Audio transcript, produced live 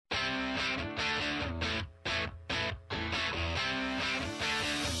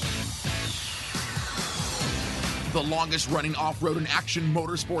The longest-running off-road and action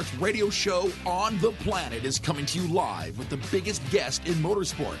motorsports radio show on the planet is coming to you live with the biggest guest in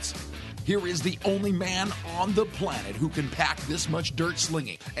motorsports. Here is the only man on the planet who can pack this much dirt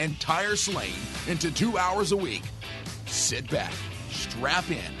slinging and tire slaying into 2 hours a week. Sit back, strap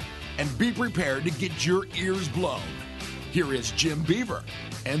in, and be prepared to get your ears blown. Here is Jim Beaver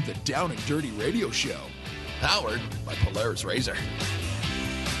and the Down and Dirty Radio Show, powered by Polaris RZR.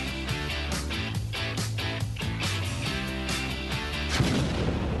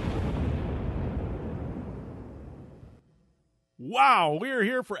 Wow, we're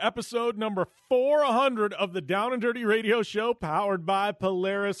here for episode number 400 of the Down and Dirty Radio Show, powered by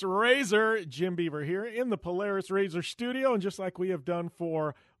Polaris RZR. Jim Beaver here in the Polaris RZR studio, and just like we have done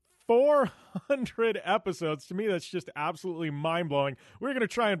for 400 episodes, to me that's just absolutely mind-blowing. We're going to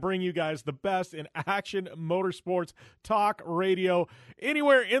try and bring you guys the best in action motorsports talk radio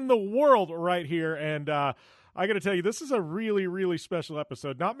anywhere in the world right here, and I got to tell you, this is a really, really special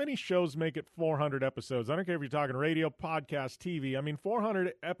episode. Not many shows make it 400 episodes. I don't care if you're talking radio, podcast, TV. I mean,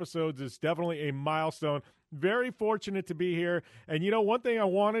 400 episodes is definitely a milestone. Very fortunate to be here. And, you know, one thing I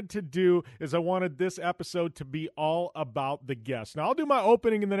wanted to do is I wanted this episode to be all about the guests. Now, I'll do my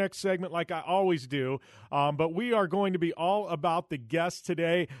opening in the next segment like I always do, but we are going to be all about the guests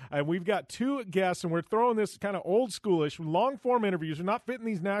today. And we've got two guests, and we're throwing this kind of old schoolish, long-form interviews. We're not fitting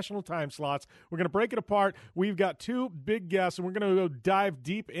these national time slots. We're going to break it apart. We've got two big guests, and we're going to go dive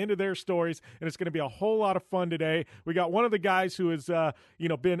deep into their stories, and it's going to be a whole lot of fun today. We got one of the guys who has,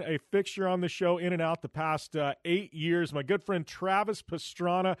 been a fixture on the show in and out the past 8 years. My good friend Travis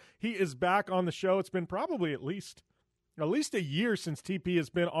Pastrana. He is back on the show. It's been probably at least a year since TP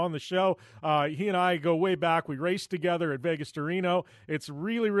has been on the show. He and I go way back. We raced together at Vegas to Reno. It's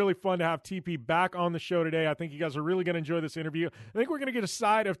really, really fun to have TP back on the show today. I think you guys are really going to enjoy this interview. I think we're going to get a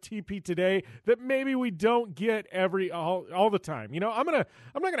side of TP today that maybe we don't get all the time. You know, I'm not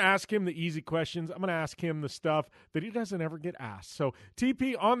going to ask him the easy questions. I'm going to ask him the stuff that he doesn't ever get asked. So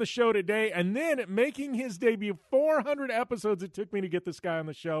TP on the show today, and then making his debut, 400 episodes it took me to get this guy on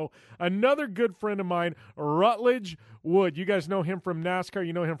the show. Another good friend of mine, Rutledge Wood. You guys know him from NASCAR.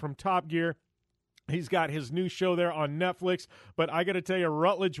 You know him from Top Gear. He's got his new show there on Netflix. But I got to tell you,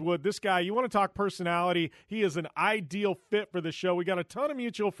 Rutledge Wood, this guy, you want to talk personality, he is an ideal fit for the show. We got a ton of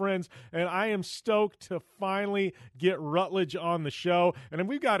mutual friends, and I am stoked to finally get Rutledge on the show. And then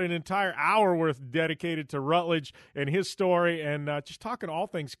we've got an entire hour worth dedicated to Rutledge and his story, and just talking all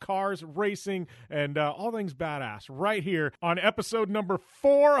things cars, racing, and all things badass right here on episode number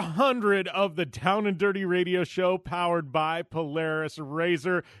 400 of the Down and Dirty Radio Show, powered by Polaris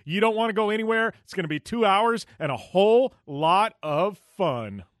RZR. You don't want to go anywhere. It's going to be 2 hours and a whole lot of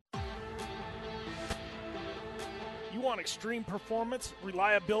fun. You want extreme performance,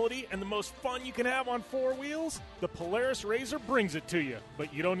 reliability, and the most fun you can have on four wheels? The Polaris RZR brings it to you.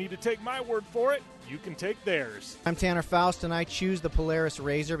 But you don't need to take my word for it. You can take theirs. I'm Tanner Faust, and I choose the Polaris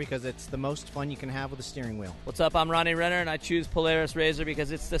RZR because it's the most fun you can have with a steering wheel. What's up? I'm Ronnie Renner, and I choose Polaris RZR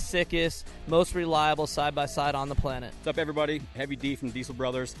because it's the sickest, most reliable side-by-side on the planet. What's up, everybody? Heavy D from Diesel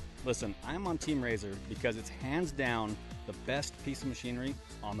Brothers. Listen, I'm on Team RZR because it's hands down the best piece of machinery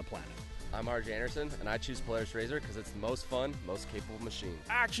on the planet. I'm RJ Anderson, and I choose Polaris RZR because it's the most fun, most capable machine.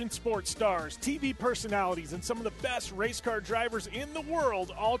 Action sports stars, TV personalities, and some of the best race car drivers in the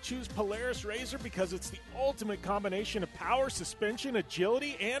world all choose Polaris RZR because it's the ultimate combination of power, suspension,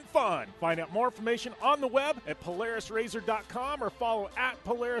 agility, and fun. Find out more information on the web at PolarisRZR.com or follow at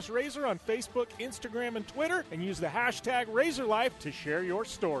Polaris RZR on Facebook, Instagram, and Twitter, and use the hashtag RZRLife to share your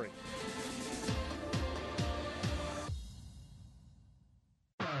story.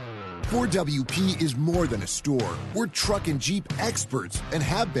 Ford WP is more than a store. We're truck and Jeep experts and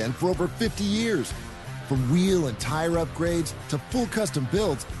have been for over 50 years. From wheel and tire upgrades to full custom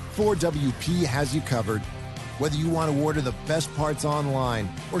builds, Ford WP has you covered. Whether you want to order the best parts online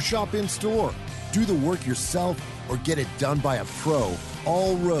or shop in store, do the work yourself, or get it done by a pro,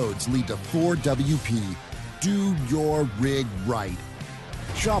 all roads lead to Ford WP. Do your rig right.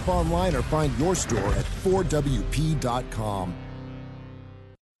 Shop online or find your store at FordWP.com.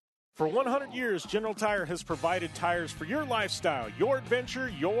 For 100 years, General Tire has provided tires for your lifestyle, your adventure,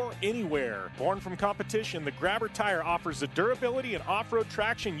 your anywhere. Born from competition, the Grabber tire offers the durability and off-road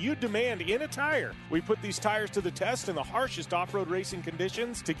traction you demand in a tire. We put these tires to the test in the harshest off-road racing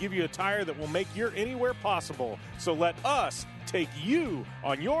conditions to give you a tire that will make your anywhere possible. So let us take you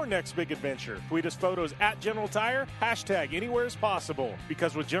on your next big adventure. Tweet us photos at General Tire, hashtag anywhere is possible.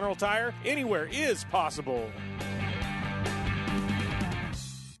 Because with General Tire, anywhere is possible.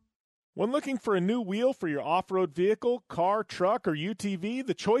 When looking for a new wheel for your off-road vehicle, car, truck, or UTV,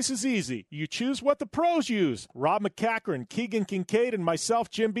 the choice is easy. You choose what the pros use. Rob McCachran, Keegan Kincaid, and myself,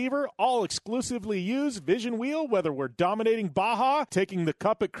 Jim Beaver, all exclusively use Vision Wheel, whether we're dominating Baja, taking the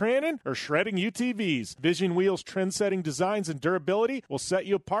cup at Crandon, or shredding UTVs. Vision Wheel's trend-setting designs and durability will set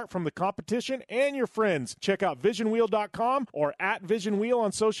you apart from the competition and your friends. Check out visionwheel.com or at Vision Wheel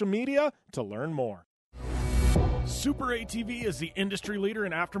on social media to learn more. Super ATV is the industry leader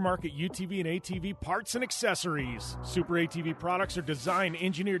in aftermarket UTV and ATV parts and accessories. Super ATV products are designed,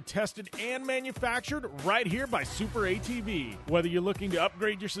 engineered, tested, and manufactured right here by Super ATV. Whether you're looking to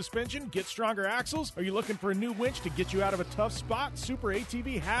upgrade your suspension, get stronger axles, or you're looking for a new winch to get you out of a tough spot, Super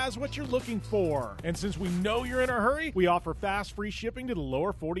ATV has what you're looking for. And since we know you're in a hurry, we offer fast, free shipping to the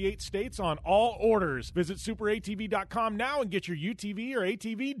lower 48 states on all orders. Visit superatv.com now and get your UTV or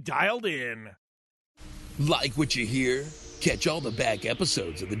ATV dialed in. Like what you hear? Catch all the back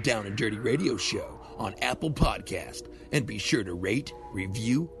episodes of the Down and Dirty Radio Show on Apple Podcast, and be sure to rate,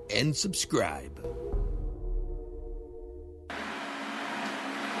 review, and subscribe.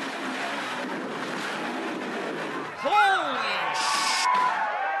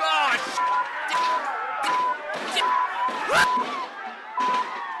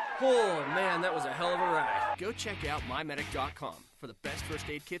 Oh man, that was a hell of a ride. Go check out mymedic.com for the best first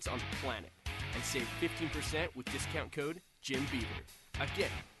aid kits on the planet and save 15% with discount code Jim Beaver. Again,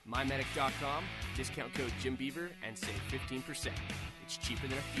 mymedic.com, discount code Jim Beaver, and save 15%. It's cheaper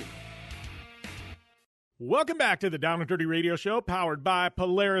than a funeral. Welcome back to the Down and Dirty Radio Show, powered by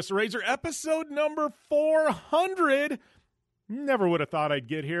Polaris Razor, episode number 400. Never would have thought I'd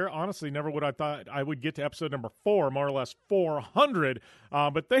get here. Honestly, never would have thought I would get to episode number 4, more or less 400.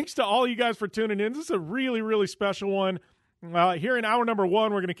 But thanks to all you guys for tuning in. This is a really, really special one. Here in hour number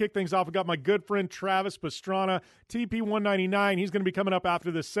 1, we're going to kick things off. We've got my good friend Travis Pastrana, TP199. He's going to be coming up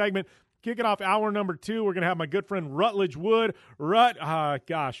after this segment. Kicking off hour number 2, we're going to have my good friend Rutledge Wood. Rut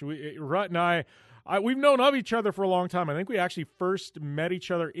and I, we've known of each other for a long time. I think we actually first met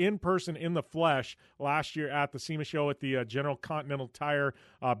each other in person, in the flesh, last year at the SEMA show at the General Continental Tire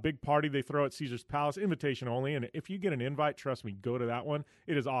big party they throw at Caesar's Palace, invitation only. And if you get an invite, trust me, go to that one.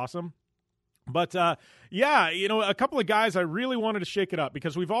 It is awesome. But, yeah, you know, a couple of guys I really wanted to shake it up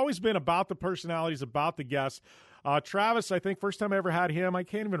because we've always been about the personalities, about the guests. Travis, I think first time I ever had him, I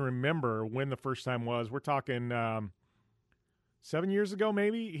can't even remember when the first time was. We're talking 7 years ago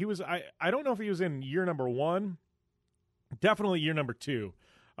maybe. He was I don't know if he was in year number 1. Definitely year number 2.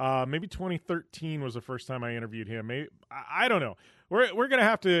 Maybe 2013 was the first time I interviewed him. Maybe I don't know. We're going to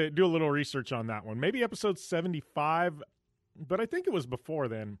have to do a little research on that one. Maybe episode 75, but I think it was before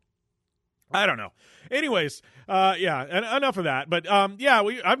then. I don't know. Anyways, yeah, and enough of that. But, yeah,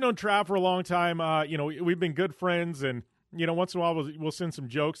 I've known Trav for a long time. You know, we've been good friends, and, you know, once in a while we'll send some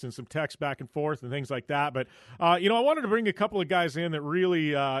jokes and some texts back and forth and things like that. But, you know, I wanted to bring a couple of guys in that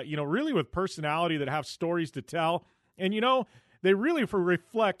really, you know, really with personality, that have stories to tell. And, you know, they really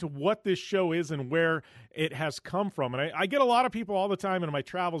reflect what this show is and where it has come from. And I get a lot of people all the time in my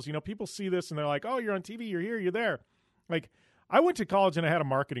travels, you know, people see this and they're like, oh, you're on TV, you're here, you're there. Like, I went to college and I had a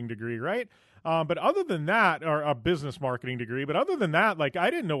marketing degree, right? But other than that, or a business marketing degree, but other than that, like, I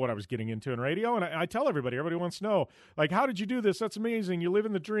didn't know what I was getting into in radio. And I tell everybody wants to know, like, how did you do this? That's amazing. You're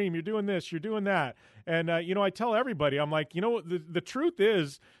living the dream. You're doing this. You're doing that. And, you know, I tell everybody, I'm like, you know, the truth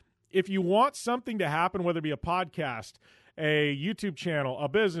is, if you want something to happen, whether it be a podcast, a YouTube channel, a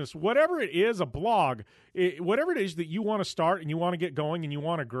business, whatever it is, a blog, whatever it is that you want to start and you want to get going and you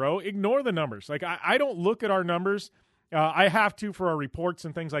want to grow, ignore the numbers. Like, I don't look at our numbers. I have to for our reports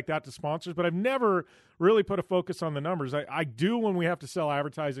and things like that to sponsors, but I've never really put a focus on the numbers. I do when we have to sell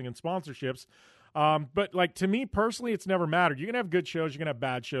advertising and sponsorships. But, like, to me personally, it's never mattered. You're going to have good shows. You're going to have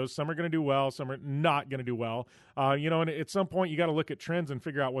bad shows. Some are going to do well. Some are not going to do well. You know, and at some point you got to look at trends and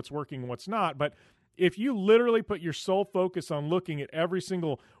figure out what's working and what's not. But if you literally put your sole focus on looking at every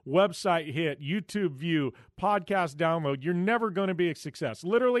single website hit, YouTube view, podcast download, you're never going to be a success.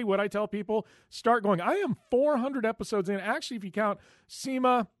 Literally, what I tell people, start going. I am 400 episodes in. Actually, if you count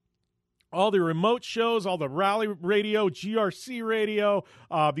SEMA, all the remote shows, all the rally radio, GRC radio,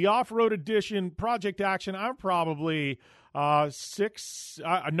 the off-road edition, Project Action, I'm probably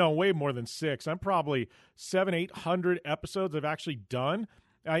way more than 6. I'm probably 700-800 episodes I've actually done.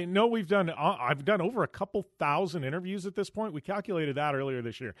 I know I've done over a couple thousand interviews at this point. We calculated that earlier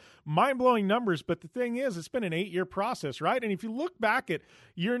this year. Mind-blowing numbers, but the thing is, it's been an 8-year process, right? And if you look back at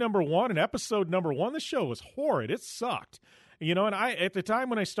year number 1 and episode number 1, the show was horrid. It sucked. You know, and at the time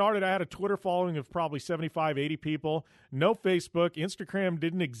when I started, I had a Twitter following of probably 75, 80 people. No Facebook. Instagram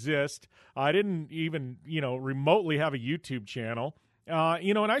didn't exist. I didn't even, you know, remotely have a YouTube channel.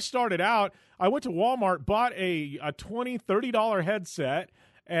 And I started out, I went to Walmart, bought a $20, $30 headset,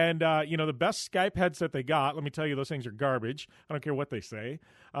 and, the best Skype headset they got. Let me tell you, those things are garbage. I don't care what they say.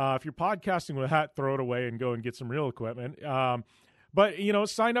 If you're podcasting with that, throw it away and go and get some real equipment. But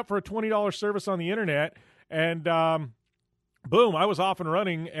signed up for a $20 service on the internet, and boom, I was off and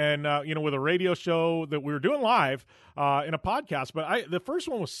running, and with a radio show that we were doing live in a podcast. But the first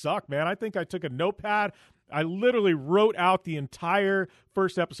one was suck, man. I think I took a notepad. I literally wrote out the entire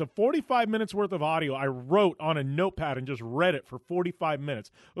first episode, 45 minutes worth of audio. I wrote on a notepad and just read it for 45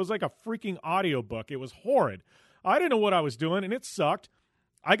 minutes. It was like a freaking audiobook. It was horrid. I didn't know what I was doing, and it sucked.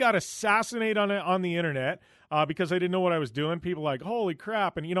 I got assassinated on the internet because I didn't know what I was doing. People like, holy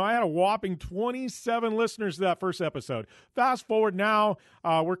crap. And, I had a whopping 27 listeners to that first episode. Fast forward now,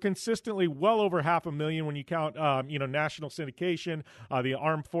 we're consistently well over 500,000 when you count, national syndication, the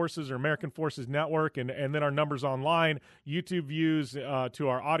Armed Forces or American Forces Network, and then our numbers online, YouTube views to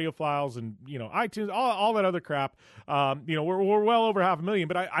our audio files and, iTunes, all that other crap. We're well over 500,000,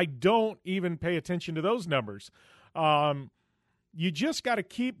 but I don't even pay attention to those numbers. You just got to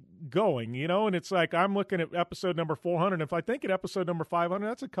keep going, and it's like I'm looking at episode number 400. If I think at episode number 500,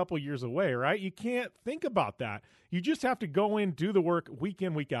 that's a couple years away, right? You can't think about that. You just have to go in, do the work week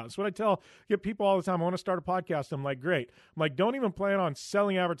in, week out. That's what I get people all the time. I want to start a podcast. I'm like, great. I'm like, don't even plan on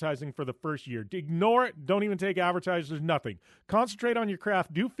selling advertising for the first year. Ignore it. Don't even take advertisers, nothing. Concentrate on your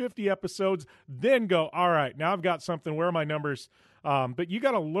craft. Do 50 episodes, then go, all right, now I've got something. Where are my numbers? But you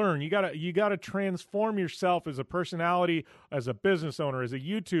got to learn. You got to transform yourself as a personality, as a business owner, as a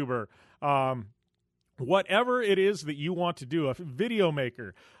YouTuber. Whatever it is that you want to do, a video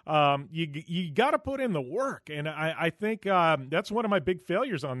maker, you got to put in the work. And I think that's one of my big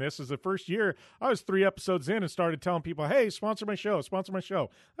failures on this is the first year I was 3 episodes in and started telling people, hey, sponsor my show.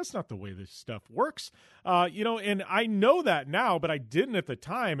 That's not the way this stuff works. And I know that now, but I didn't at the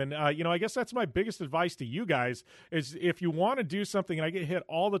time. And, I guess that's my biggest advice to you guys is if you want to do something, and I get hit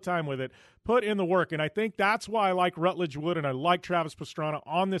all the time with it, put in the work. And I think that's why I like Rutledge Wood and I like Travis Pastrana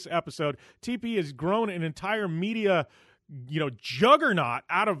on this episode. TP has grown an entire media juggernaut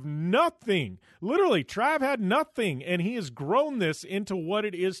out of nothing. Literally, Trav had nothing, and he has grown this into what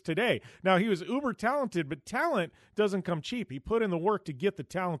it is today. Now, he was uber talented, but talent doesn't come cheap. He put in the work to get the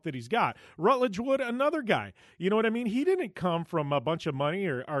talent that he's got. Rutledge Wood, another guy. You know what I mean? He didn't come from a bunch of money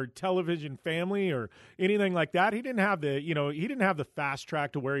or television family or anything like that. He didn't have the fast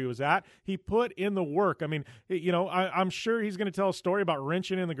track to where he was at. He put in the work. I mean, I'm sure he's going to tell a story about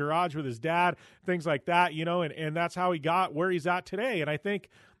wrenching in the garage with his dad, things like that, and that's how he got where he's at today. And I think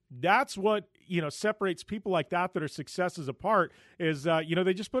that's what separates people like that are successes apart is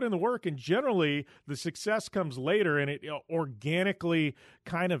they just put in the work, and generally the success comes later and it organically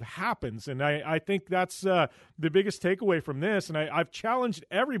kind of happens. And I think that's the biggest takeaway from this. And I've challenged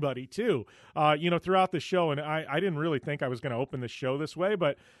everybody too throughout the show, and I didn't really think I was going to open the show this way,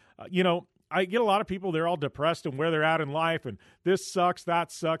 but I get a lot of people, they're all depressed and where they're at in life, and this sucks,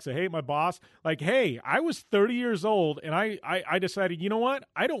 that sucks, I hate my boss. Like, hey, I was 30 years old, and I decided, you know what?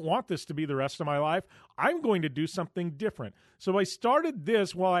 I don't want this to be the rest of my life. I'm going to do something different. So I started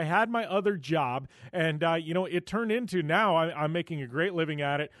this while I had my other job, and, it turned into now I'm making a great living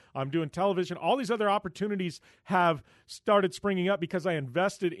at it. I'm doing television. All these other opportunities have started springing up because I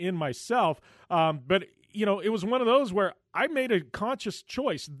invested in myself, but it was one of those where I made a conscious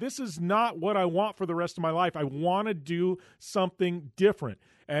choice. This is not what I want for the rest of my life. I want to do something different.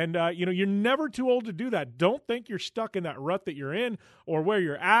 And, you're never too old to do that. Don't think you're stuck in that rut that you're in or where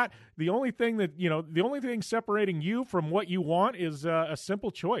you're at. The only thing separating you from what you want is a simple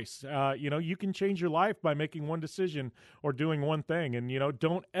choice. You can change your life by making one decision or doing one thing. And,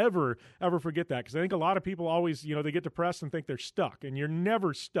 don't ever forget that. Because I think a lot of people always, they get depressed and think they're stuck. And you're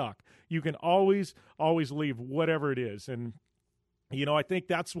never stuck. You can always leave whatever it is. And I think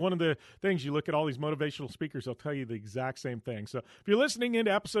that's one of the things. You look at all these motivational speakers, they'll tell you the exact same thing. So if you're listening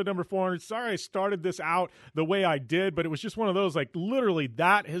into episode number 400, sorry I started this out the way I did, but it was just one of those, like, literally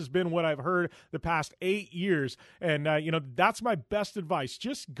that has been what I've heard the past 8 years. And, that's my best advice.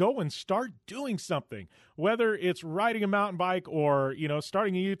 Just go and start doing something, whether it's riding a mountain bike or,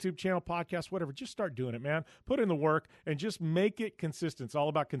 starting a YouTube channel, podcast, whatever. Just start doing it, man. Put in the work and just make it consistent. It's all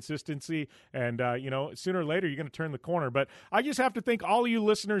about consistency. And, sooner or later, you're going to turn the corner. But I just have to thank all of you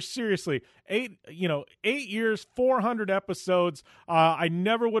listeners, seriously. 8 years, 400 episodes. I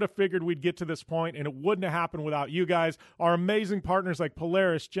never would have figured we'd get to this point, and it wouldn't have happened without you guys. Our amazing partners like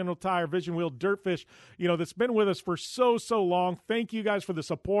Polaris, General Tire, Vision Wheel, Dirtfish, that's been with us for so long. Thank you guys for the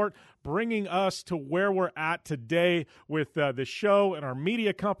support, bringing us to where we're at today with the show and our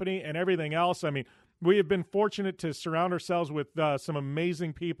media company and everything else. I mean, We have been fortunate to surround ourselves with some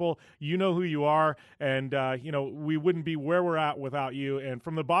amazing people. You know who you are, and we wouldn't be where we're at without you. And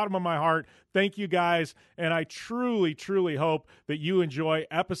from the bottom of my heart, thank you guys. And I truly, truly hope that you enjoy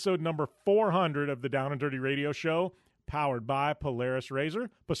episode number 400 of the Down and Dirty Radio Show, powered by Polaris Razor.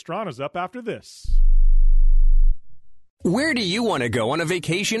 Pastrana's up after this. Where do you want to go on a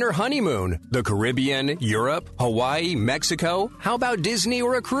vacation or honeymoon? The Caribbean, Europe, Hawaii, Mexico? How about Disney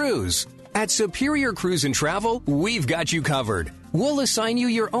or a cruise? At Superior Cruise and Travel, we've got you covered. We'll assign you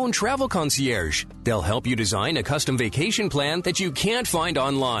your own travel concierge. They'll help you design a custom vacation plan that you can't find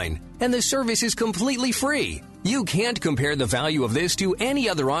online. And the service is completely free. You can't compare the value of this to any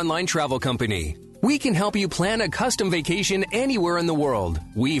other online travel company. We can help you plan a custom vacation anywhere in the world.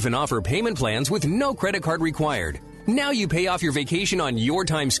 We even offer payment plans with no credit card required. Now you pay off your vacation on your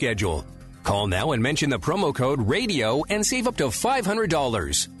time schedule. Call now and mention the promo code RADIO and save up to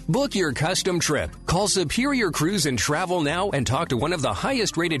 $500. Book your custom trip. Call Superior Cruise and Travel now and talk to one of the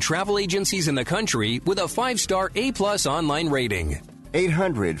highest rated travel agencies in the country with a 5-star A+ online rating.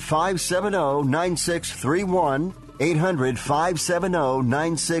 800-570-9631.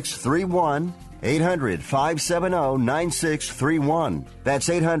 800-570-9631. 800-570-9631. That's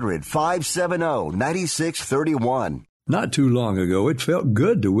 800-570-9631. Not too long ago, it felt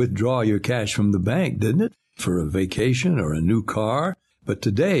good to withdraw your cash from the bank, didn't it? For a vacation or a new car. But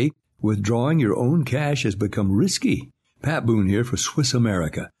today, withdrawing your own cash has become risky. Pat Boone here for Swiss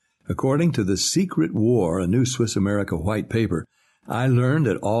America. According to The Secret War, a new Swiss America white paper, I learned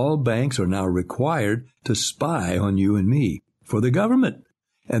that all banks are now required to spy on you and me for the government,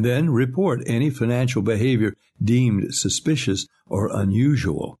 and then report any financial behavior deemed suspicious or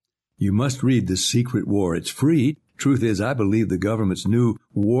unusual. You must read The Secret War. It's free. Truth is, I believe the government's new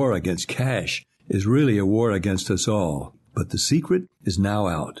war against cash is really a war against us all. But The Secret is now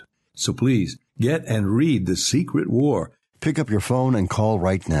out. So please, get and read The Secret War. Pick up your phone and call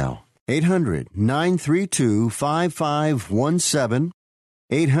right now. 800-932-5517.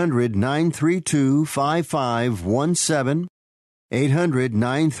 800-932-5517.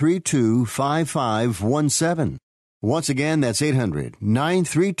 800-932-5517. Once again, that's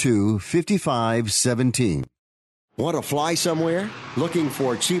 800-932-5517. Want to fly somewhere? Looking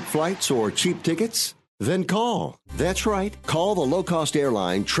for cheap flights or cheap tickets? Then call. That's right. Call the low-cost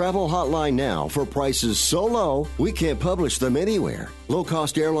airline travel hotline now for prices so low we can't publish them anywhere.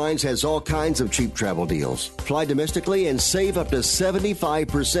 Low-cost airlines has all kinds of cheap travel deals. Fly domestically and save up to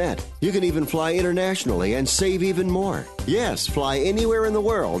 75%. You can even fly internationally and save even more. Yes, fly anywhere in the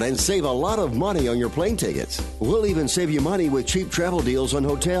world and save a lot of money on your plane tickets. We'll even save you money with cheap travel deals on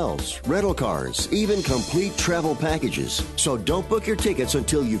hotels, rental cars, even complete travel packages. So don't book your tickets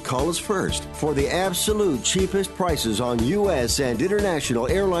until you call us first for the absolute cheapest prices on U.S. and international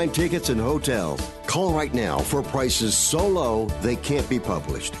airline tickets and hotels. Call right now for prices so low they can't be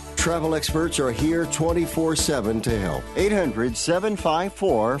published. Travel experts are here 24/7 to help.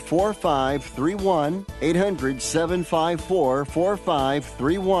 800-754-4531.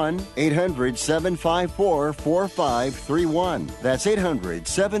 800-754-4531. 800-754-4531. That's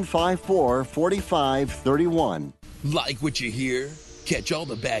 800-754-4531. Like what you hear? Catch all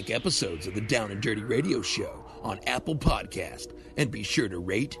the back episodes of the Down and Dirty Radio Show on Apple Podcast, and be sure to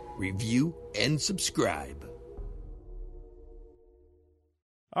rate, review, and subscribe.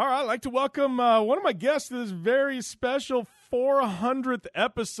 All right, I'd like to welcome one of my guests to this very special 400th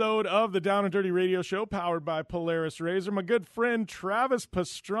episode of the Down and Dirty Radio Show, powered by Polaris Razor. My good friend Travis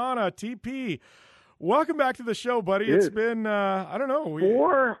Pastrana, TP. Welcome back to the show, buddy. Dude, it's been,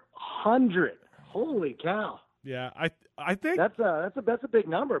 400. Holy cow. Yeah, I think that's a big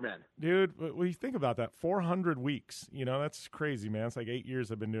number, man. Dude, when you think about that, 400 weeks, that's crazy, man. It's like 8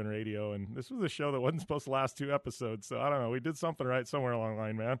 years I've been doing radio, and this was a show that wasn't supposed to last 2 episodes, so I don't know. We did something right somewhere along the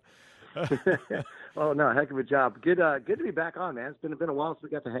line, man. Oh, no, heck of a job. Good to be back on, man. It's been a while since we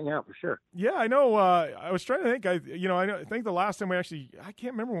got to hang out, for sure. Yeah, I know. I was trying to think. I think the last time I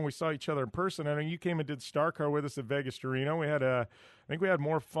can't remember when we saw each other in person. I know you came and did Star Car with us at Vegas to Reno. I think we had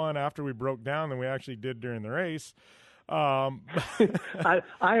more fun after we broke down than we actually did during the race. I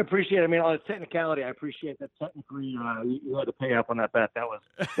appreciate it. I mean, on a technicality, I appreciate that technically you had to pay up on that bet. That was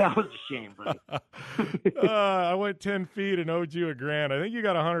a shame, buddy. I went 10 feet and owed you $1,000. I think you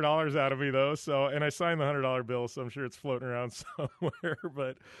got $100 out of me though. And I signed the $100 bill, so I'm sure it's floating around somewhere.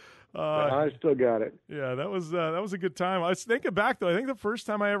 But I still got it. Yeah, that was a good time. I was thinking back though. I think the first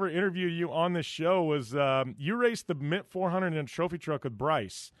time I ever interviewed you on this show was you raced the Mint 400 in a trophy truck with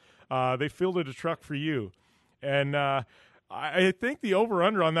Bryce. They fielded a truck for you. And I think the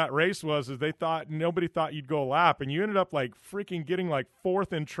over-under on that race was is nobody thought you'd go a lap, and you ended up like freaking getting like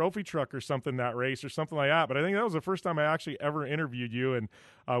fourth in trophy truck or something that race or something like that. But I think that was the first time I actually ever interviewed you, and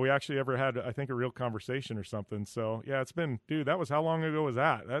we actually ever had, I think, a real conversation or something. So, yeah, it's been, dude, that was, how long ago was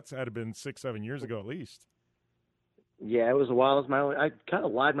that? That's had to have been 6-7 years ago at least. Yeah, it was a while. I kind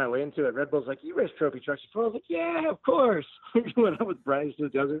of lied my way into it. Red Bull's like, you race trophy trucks before? I was like, yeah, of course. When I was Bryce to the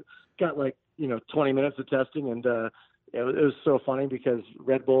desert, got 20 minutes of testing, and it was so funny because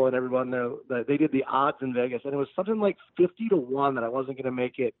Red Bull and everyone they did the odds in Vegas, and it was something like 50-1 that I wasn't going to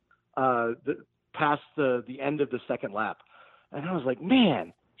make it past the end of the second lap. And I was like,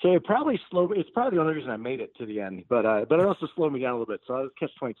 man. So it probably slowed me. It's probably the only reason I made it to the end, but it also slowed me down a little bit. So I was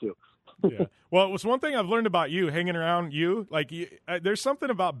catch-22. Yeah. Well, it was one thing I've learned about you, hanging around you. Like, there's something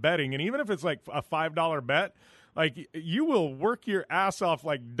about betting, and even if it's like a $5 bet, like, you will work your ass off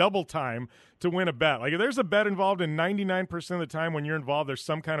like double time to win a bet. Like, if there's a bet involved, in 99% of the time when you're involved, there's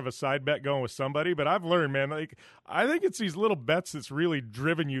some kind of a side bet going with somebody. But I've learned, man, like, I think it's these little bets that's really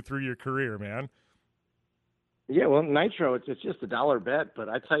driven you through your career, man. Yeah, well, Nitro, it's just $1 bet, but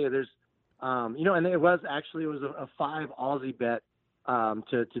I tell you, there's, and it was a 5 Aussie bet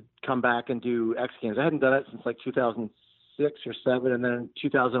to come back and do X Games. I hadn't done it since like 2006 or 7, and then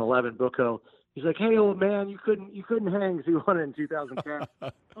 2011, Booko, he's like, hey, old man, you couldn't hang because you won it in 2010.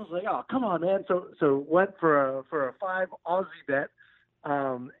 I was like, oh, come on, man. So went for a 5 Aussie bet,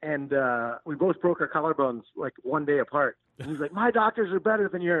 and we both broke our collarbones like one day apart. And he's like, my doctors are better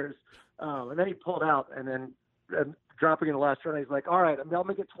than yours. And then he pulled out, and then dropping in the last run, he's like, all right, I'll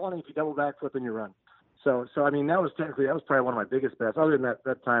make it 20 if you double backflip in your run. So I mean, that was probably one of my biggest bets. Other than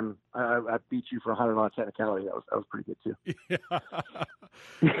that time I beat you for 100 on technicality. That was pretty good too.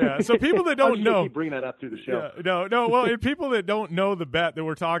 Yeah. So people that don't know, keep bringing that up through the show. Yeah, no. Well, and people that don't know the bet that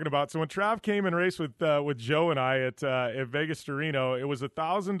we're talking about. So when Trav came and raced with Joe and I at Vegas to Reno, it was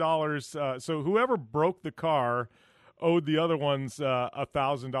 $1,000. So whoever broke the car owed the other ones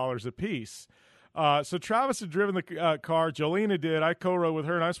 $1,000 apiece. So Travis had driven the car. Jolena did. I co-rode with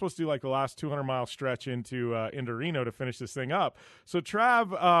her, and I was supposed to do like the last 200-mile stretch into Reno to finish this thing up. So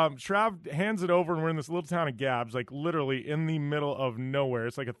Trav hands it over, and we're in this little town of Gabbs, like literally in the middle of nowhere.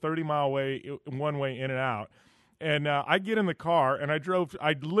 It's like a 30-mile one way in and out. And I get in the car, and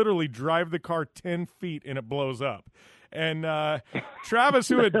I literally drive the car 10 feet, and it blows up. And Travis,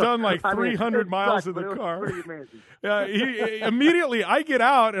 who had done like 300 miles in the car, he immediately, I get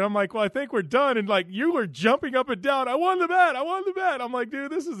out and I'm like, well, I think we're done. And like, you were jumping up and down. I won the bet. I'm like,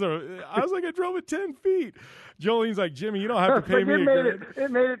 dude, I was like, I drove it 10 feet. Jolene's like, Jimmy, you don't have to pay me. It made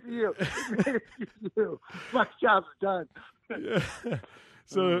it to you. It made it to you. My job's done. Yeah.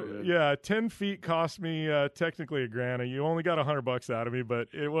 So, 10 feet cost me technically $1,000. You only got $100 out of me, but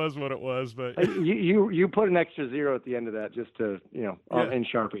it was what it was. But you put an extra zero at the end of that just to, in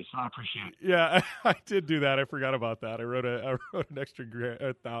Sharpie. So I appreciate it. Yeah, I did do that. I forgot about that. I wrote an extra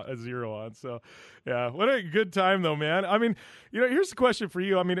a zero on. So, yeah, what a good time though, man. I mean, here's the question for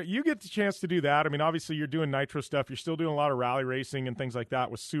you. I mean, you get the chance to do that. I mean, obviously you're doing Nitro stuff. You're still doing a lot of rally racing and things like that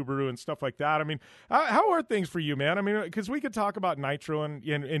with Subaru and stuff like that. I mean, how are things for you, man? I mean, because we could talk about Nitro and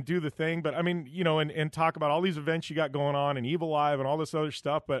do the thing, but I mean, and talk about all these events you got going on and Evil Live and all this other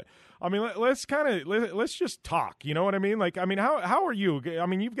stuff. But I mean, let's just talk. You know what I mean? Like, I mean, how are you? I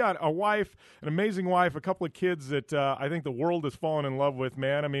mean, you've got a wife, an amazing wife, a couple of kids that I think the world has fallen in love with,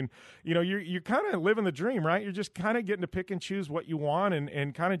 man. I mean, you're kind of living the dream, right? You're just kind of getting to pick and choose what you want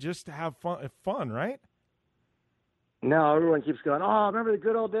and kind of just have fun, right? No, everyone keeps going, oh, remember the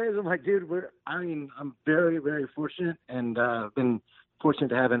good old days? I'm like, dude, I'm very, very fortunate, and been fortunate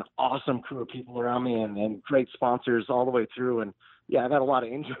to have an awesome crew of people around me and great sponsors all the way through. And yeah, I've had a lot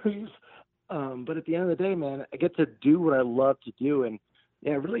of injuries. But at the end of the day, man, I get to do what I love to do. And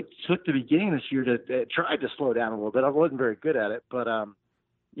yeah, it really took the beginning this year to try to slow down a little bit. I wasn't very good at it, but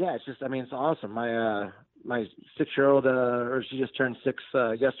yeah, it's just, I mean, it's awesome. My 6-year-old, she just turned 6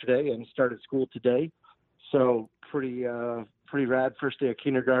 yesterday and started school today. So pretty rad first day of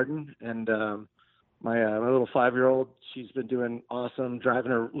kindergarten. And my little 5-year-old, she's been doing awesome,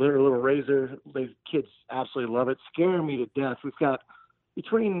 driving her little Razor. The kids absolutely love it, scaring me to death. We've got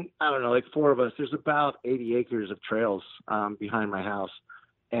between, I don't know, like 4 of us, there's about 80 acres of trails behind my house.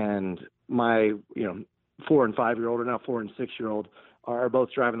 And my, 4 and 5-year-old, or now 4 and 6-year-old, are both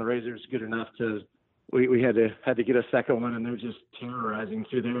driving the Razors good enough to, we had to get a second one, and they're just terrorizing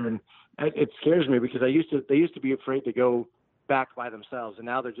through there. And it scares me because they used to be afraid to go back by themselves, and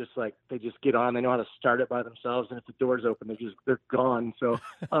now they're just like, they just get on, they know how to start it by themselves, and if the door's open, they're gone. So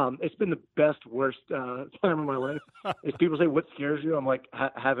it's been the best worst time of my life. If people say what scares you, I'm like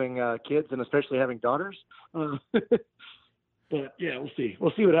having kids, and especially having daughters. But yeah, we'll see.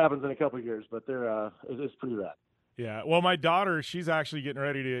 We'll see what happens in a couple of years. But it's pretty rad. Yeah. Well, my daughter, she's actually getting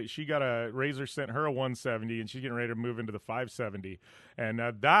ready to. She got a Razor sent her a 170, and she's getting ready to move into the 570. And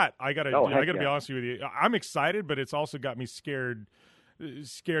that I gotta be honest with you. I'm excited, but it's also got me scared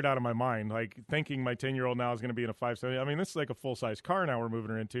out of my mind, like thinking my 10-year-old now is going to be in a 570. I mean, this is like a full-size car now we're moving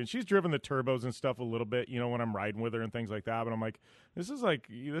her into, and she's driven the turbos and stuff a little bit, when I'm riding with her and things like that. But I'm like, this is a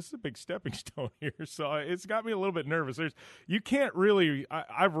big stepping stone here. So it's got me a little bit nervous. You can't really.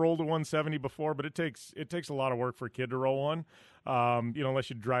 I've rolled a 170 before, but it takes a lot of work for a kid to roll one.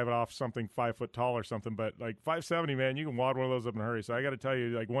 Unless you drive it off something 5 foot tall or something. But like 570, man, you can wad one of those up in a hurry. So I got to tell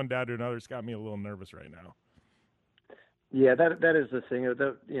you, like one dad to another, it's got me a little nervous right now. Yeah, that is the thing.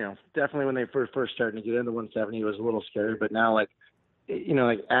 Definitely when they first started to get into 170, it was a little scary. But now, like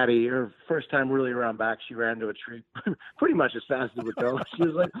Addie, her first time really around back, she ran into a tree pretty much as fast as it would go. She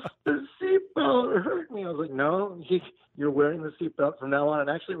was like, "The seatbelt hurt me." I was like, "No, you're wearing the seatbelt from now on." And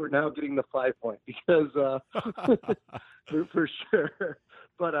actually, we're now getting the 5-point because for sure.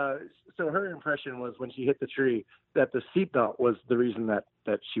 But so her impression was when she hit the tree that the seatbelt was the reason that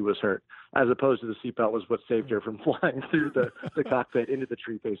she was hurt, as opposed to the seatbelt was what saved her from flying through the cockpit into the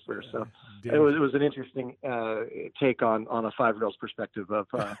tree face first. So it was an interesting take on a 5-year-old's perspective of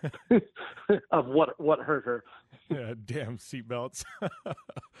of what hurt her. Yeah, damn seatbelts.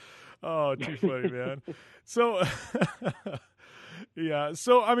 Oh, too funny, man. So. Yeah.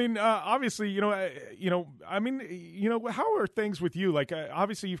 So, I mean, obviously, how are things with you? Like,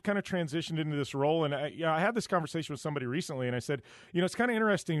 obviously, you've kind of transitioned into this role. And I had this conversation with somebody recently, and I said, it's kind of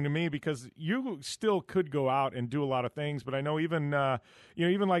interesting to me because you still could go out and do a lot of things. But I know even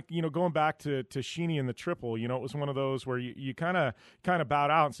going back to Sheeny and the triple, it was one of those where you kind of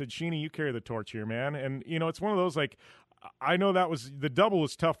bowed out and said, Sheeny, you carry the torch here, man. And, it's one of those, like, I know that was the double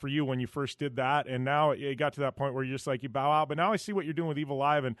was tough for you when you first did that, and now it got to that point where you're just like you bow out. But now I see what you're doing with Evil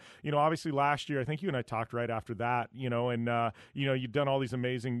Live, and obviously last year I think you and I talked right after that, and you've done all these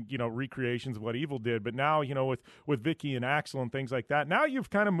amazing recreations of what Evil did. But now with Vicky and Axel and things like that, now you've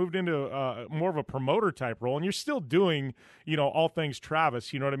kind of moved into more of a promoter type role, and you're still doing all things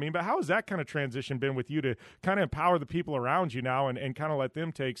Travis. You know what I mean? But how has that kind of transition been with you to kind of empower the people around you now and kind of let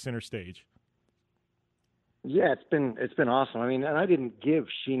them take center stage? Yeah, it's been awesome. I mean, and I didn't give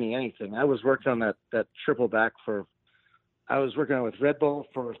Sheeny anything. I was working on that triple back I was working on it with Red Bull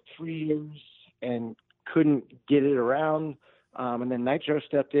for 3 years and couldn't get it around. And then Nitro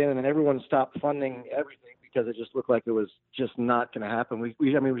stepped in, and then everyone stopped funding everything because it just looked like it was just not going to happen.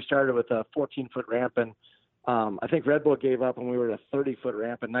 We started with a 14-foot ramp, and I think Red Bull gave up when we were at a 30-foot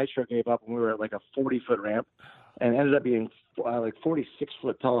ramp, and Nitro gave up when we were at like a 40-foot ramp, and ended up being like 46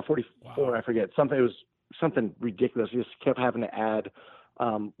 foot tall, 44, wow. I forget. It was something ridiculous. We just kept having to add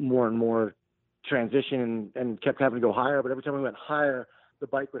more and more transition and kept having to go higher. But every time we went higher, the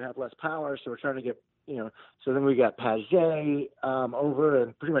bike would have less power. So we're trying to get, so then we got Paget over,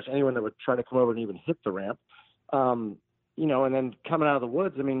 and pretty much anyone that would try to come over and even hit the ramp. And then coming out of the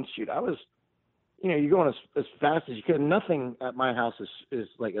woods, I mean, shoot, I was, you're going as fast as you can. Nothing at my house is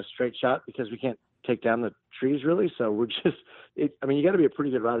like a straight shot because we can't take down the trees really. So we're just, you got to be a pretty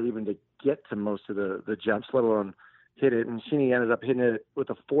good rider even to get to most of the jumps, let alone hit it. And Sheeny ended up hitting it with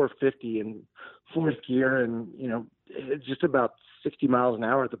a 450 in fourth gear and, just about 60 miles an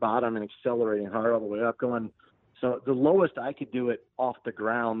hour at the bottom and accelerating hard all the way up going. So the lowest I could do it off the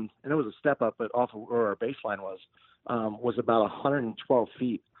ground, and it was a step up, but off of where our baseline was about 112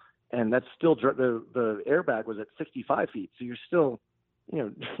 feet. And that's still, the airbag was at 65 feet. So you're still,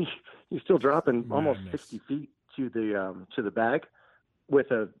 you're still dropping almost 60 feet to the bag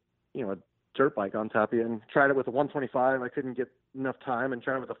with a dirt bike on top of you. And tried it with a 125. I couldn't get enough time, and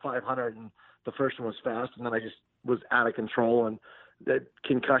tried it with a 500, and the first one was fast, and then I just was out of control, and the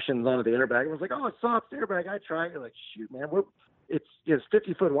concussions onto the airbag. It was like, oh, it's soft airbag. I tried. You're like, shoot, man, it's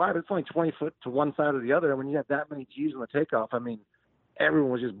 50 foot wide, but it's only 20 foot to one side or the other. And when you have that many G's on the takeoff, I mean,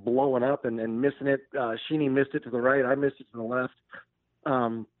 everyone was just blowing up and missing it. Sheeny missed it to the right. I missed it to the left.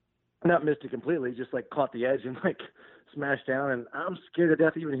 Not missed it completely, just like caught the edge and like smashed down. And I'm scared to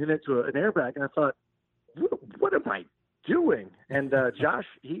death to even hit it to an airbag. And I thought, what am I doing? And Josh,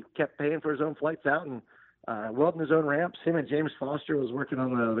 he kept paying for his own flights out and welding his own ramps. Him and James Foster was working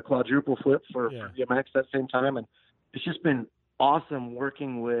on the quadruple flip for BMX that same time. And it's just been awesome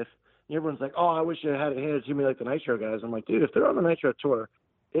working with, everyone's like, oh, I wish I had it handed to me like the Nitro guys. I'm like, dude, if they're on the Nitro tour,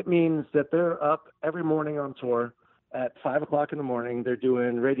 it means that they're up every morning on tour at 5 o'clock in the morning. They're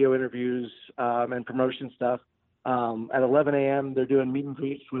doing radio interviews and promotion stuff. At 11 a.m., they're doing meet and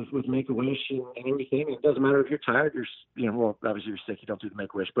greets with Make-A-Wish and everything. It doesn't matter if you're tired, well, obviously you're sick, you don't do the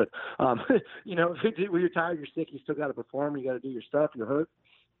Make-A-Wish, but, when you're tired, you're sick, you still got to perform, you got to do your stuff, you're hurt.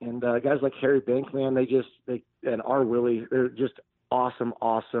 And guys like Harry Bank, man, and R. Willie, they're just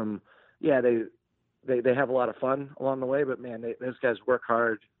awesome. Yeah, they have a lot of fun along the way, but man, those guys work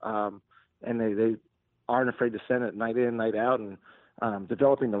hard, and they aren't afraid to send it night in, night out, and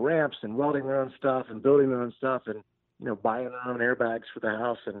developing the ramps and welding their own stuff and building their own stuff and buying their own airbags for the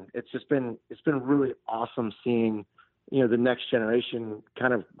house. And it's been really awesome seeing the next generation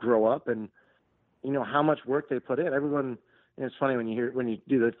kind of grow up and how much work they put in. Everyone. And it's funny when you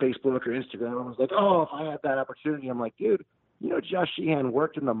do the Facebook or Instagram, everyone's like, oh, if I had that opportunity. I'm like, dude, Josh Sheehan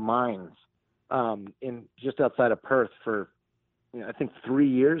worked in the mines in just outside of Perth for, I think 3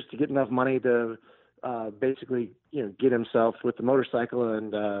 years to get enough money to basically, get himself with the motorcycle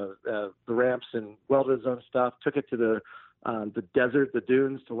and the ramps and welded his own stuff, took it to the desert, the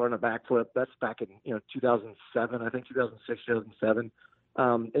dunes to learn a backflip. That's back in, 2007, I think 2006, 2007.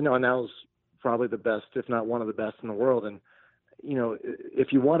 And that was probably the best, if not one of the best in the world. And,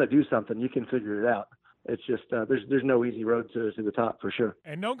 if you want to do something, you can figure it out. It's just there's no easy road to the top for sure.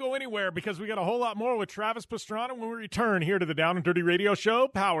 And don't go anywhere because we got a whole lot more with Travis Pastrana when we return here to the Down and Dirty Radio Show,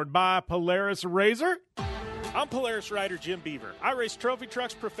 powered by Polaris RZR. I'm Polaris rider Jim Beaver. I race trophy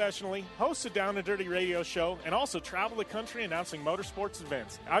trucks professionally, host a Down and Dirty Radio Show, and also travel the country announcing motorsports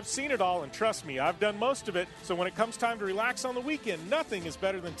events. I've seen it all, and trust me, I've done most of it. So when it comes time to relax on the weekend, nothing is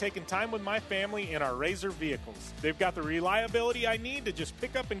better than taking time with my family in our RZR vehicles. They've got the reliability I need to just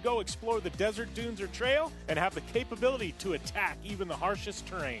pick up and go explore the desert, dunes, or trail, and have the capability to attack even the harshest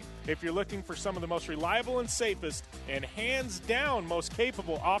terrain. If you're looking for some of the most reliable and safest, and hands down most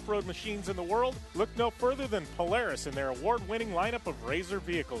capable off-road machines in the world, look no further than Polaris and their award-winning lineup of RZR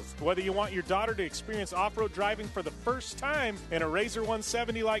vehicles. Whether you want your daughter to experience off-road driving for the first time in a RZR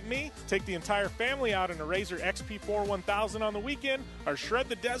 170 like me, take the entire family out in a RZR XP4 1000 on the weekend, or shred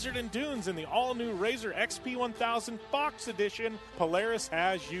the desert and dunes in the all-new RZR XP 1000 Fox Edition, Polaris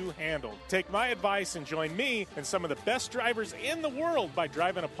has you handled. Take my advice and join me and some of the best drivers in the world by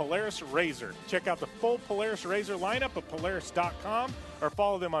driving a Polaris RZR. Check out the full Polaris RZR lineup at Polaris.com or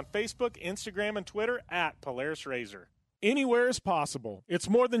follow them on Facebook, Instagram, and Twitter at Polaris RZR. Anywhere is possible. It's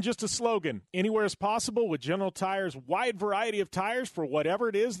more than just a slogan. Anywhere is possible with General Tire's wide variety of tires for whatever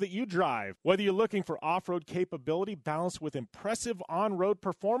it is that you drive. Whether you're looking for off-road capability balanced with impressive on-road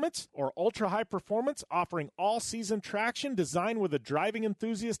performance or ultra-high performance offering all-season traction designed with a driving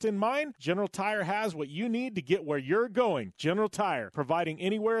enthusiast in mind, General Tire has what you need to get where you're going. General Tire, providing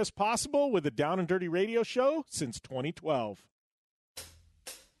anywhere is possible with the Down and Dirty Radio Show since 2012.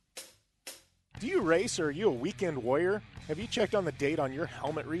 Do you race or are you a weekend warrior? Have you checked on the date on your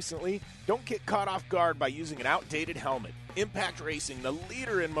helmet recently? Don't get caught off guard by using an outdated helmet. Impact Racing, the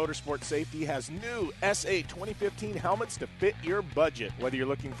leader in motorsport safety, has new SA 2015 helmets to fit your budget. Whether you're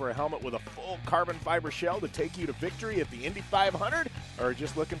looking for a helmet with a full carbon fiber shell to take you to victory at the Indy 500 or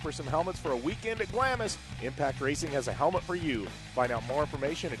just looking for some helmets for a weekend at Glamis, Impact Racing has a helmet for you. Find out more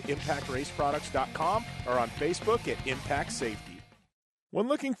information at impactraceproducts.com or on Facebook at Impact Safety. When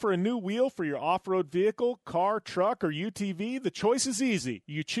looking for a new wheel for your off-road vehicle, car, truck, or UTV, the choice is easy.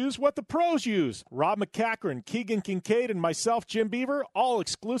 You choose what the pros use. Rob McCachran, Keegan Kincaid, and myself, Jim Beaver, all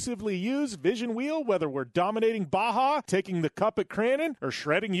exclusively use Vision Wheel, whether we're dominating Baja, taking the cup at Crandon, or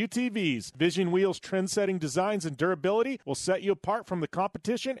shredding UTVs. Vision Wheel's trend-setting designs and durability will set you apart from the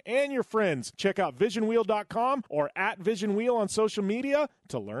competition and your friends. Check out visionwheel.com or at Vision Wheel on social media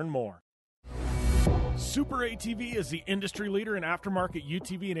to learn more. Super ATV is the industry leader in aftermarket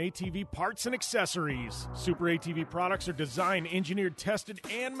UTV and ATV parts and accessories. Super ATV products are designed, engineered, tested,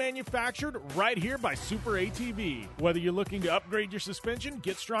 and manufactured right here by Super ATV. Whether you're looking to upgrade your suspension,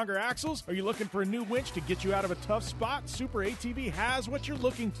 get stronger axles, or you're looking for a new winch to get you out of a tough spot, Super ATV has what you're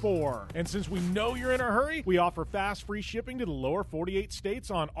looking for. And since we know you're in a hurry, we offer fast, free shipping to the lower 48 states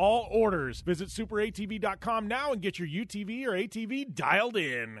on all orders. Visit superatv.com now and get your UTV or ATV dialed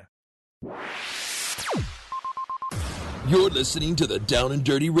in. You're listening to the Down and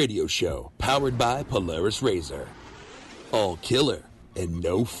Dirty Radio Show, powered by Polaris RZR. All killer and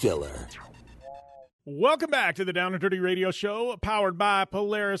no filler. Welcome back to the Down and Dirty Radio Show, powered by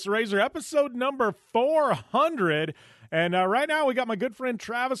Polaris RZR, episode number 400. And right now we got my good friend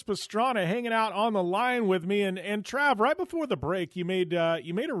Travis Pastrana hanging out on the line with me. And Trav, right before the break, you made a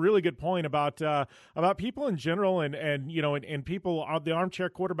really good point about people in general and people, the armchair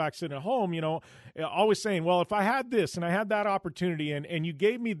quarterback sitting at home, always saying, well, if I had this and I had that opportunity and you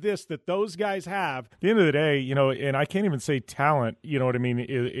gave me this that those guys have, at the end of the day, and I can't even say talent, you know what I mean,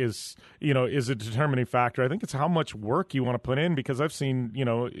 is a determining factor. I think it's how much work you want to put in, because I've seen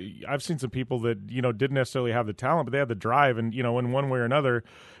some people that, didn't necessarily have the talent, but they had the drive, and, in one way or another,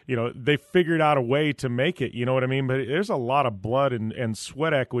 they figured out a way to make it, you know what I mean? But there's a lot of blood and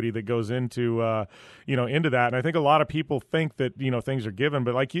sweat equity that goes into that. And I think a lot of people think that, things are given,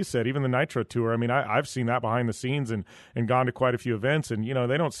 but like you said, even the Nitro Tour, I mean, I've seen that behind the scenes and gone to quite a few events, and,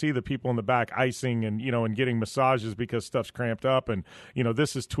 they don't see the people in the back icing and, and getting massages because stuff's cramped up and,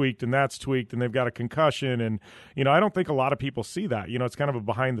 this is tweaked and that's tweaked and they've got a concussion. And, I don't think a lot of people see that, it's kind of a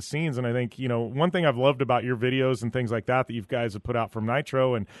behind the scenes. And I think, one thing I've loved about your videos and things like that you guys have put out from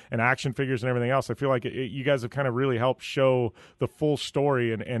Nitro and action figures and everything else, I feel like you guys have kind of really helped show the full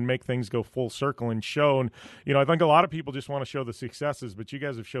story and make things go full circle and shown, I think a lot of people just want to show the successes, but you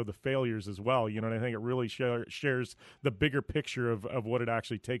guys have showed the failures as well, and I think it really shares the bigger picture of what it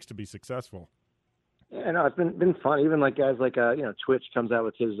actually takes to be successful. Yeah, no, it's been fun. Even like guys like Twitch comes out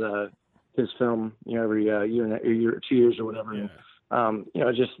with his film, every year, 2 years or whatever. Yeah. And,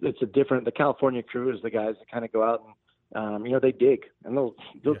 it's a different. The California crew is the guys that kind of go out and they dig, and they'll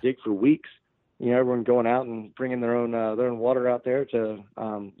dig for weeks. Everyone going out and bringing their own water out there to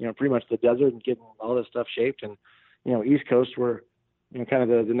pretty much the desert and getting all this stuff shaped. And East Coast, where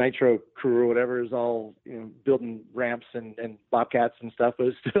kind of the Nitro crew or whatever is all building ramps and bobcats and stuff, but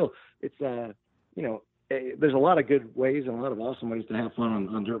it's there's a lot of good ways and a lot of awesome ways to have fun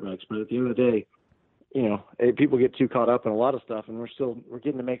on dirt bikes. But at the end of the day, people get too caught up in a lot of stuff, and we're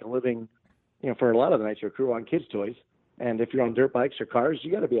getting to make a living, for a lot of the Nitro crew on kids' toys. And if you're on dirt bikes or cars,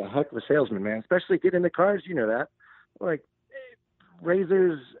 you got to be a heck of a salesman, man. Especially get into cars, that. Like,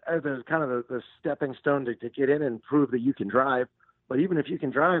 razors are the stepping stone to get in and prove that you can drive. But even if you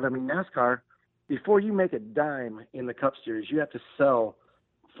can drive, I mean, NASCAR, before you make a dime in the Cup Series, you have to sell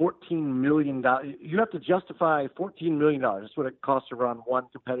 $14 million. You have to justify $14 million. That's what it costs to run one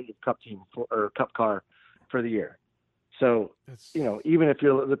competitive Cup team or Cup car for the year. So, even if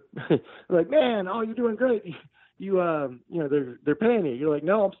you're like, man, oh, you're doing great. They're paying you. You're like,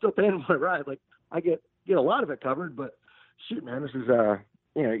 no, I'm still paying for my ride. Like, I get a lot of it covered, but shoot, man, this is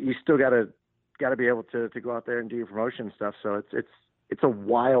you still gotta be able to go out there and do your promotion and stuff. So it's a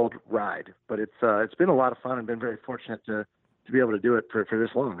wild ride, but it's been a lot of fun and been very fortunate to be able to do it for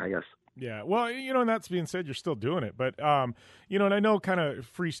this long, I guess. Yeah, well, and that's being said, you're still doing it. But, and I know kind of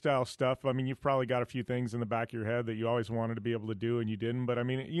freestyle stuff. I mean, you've probably got a few things in the back of your head that you always wanted to be able to do and you didn't. But, I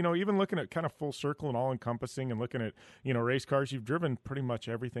mean, even looking at kind of full circle and all-encompassing and looking at, race cars, you've driven pretty much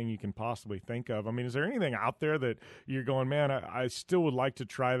everything you can possibly think of. I mean, is there anything out there that you're going, man, I still would like to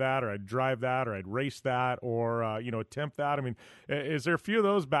try that, or I'd drive that, or I'd race that, or, attempt that? I mean, is there a few of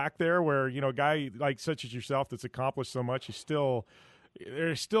those back there where, a guy like such as yourself that's accomplished so much,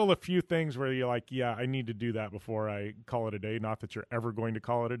 there's still a few things where you're like, yeah, I need to do that before I call it a day. Not that you're ever going to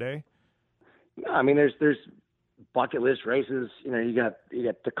call it a day. No, I mean, there's bucket list races. You got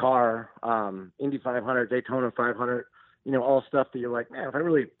Dakar, Indy 500, Daytona 500. All stuff that you're like, man, if I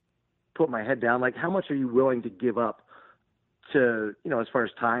really put my head down, like, how much are you willing to give up to, as far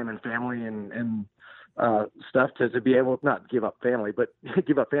as time and family and stuff to be able, not give up family, but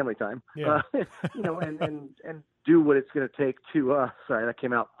give up family time. Yeah. And do what it's going to take to, sorry, that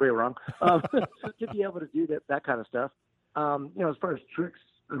came out very wrong, to be able to do that kind of stuff. As far as tricks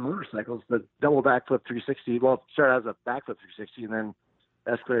and motorcycles, the double backflip 360, well, it started as a backflip 360 and then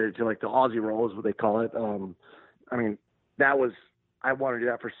escalated to like the Aussie roll is what they call it. I mean, I wanted to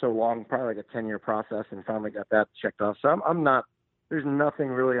do that for so long, probably like a 10-year process, and finally got that checked off. So there's nothing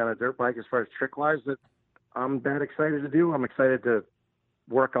really on a dirt bike as far as trick-wise that I'm that excited to do. I'm excited to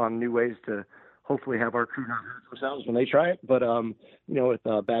work on new ways to hopefully have our crew not hurt themselves when they try it. But,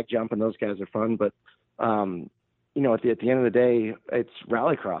 with back jump, and those guys are fun. But, at the end of the day, it's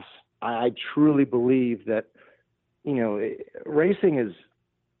rallycross. I truly believe that, racing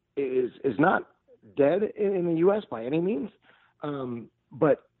is not dead in the U.S. by any means.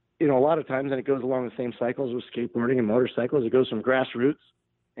 But, a lot of times, and it goes along the same cycles with skateboarding and motorcycles, it goes from grassroots,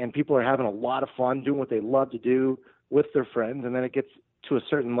 and people are having a lot of fun doing what they love to do with their friends, and then it gets to a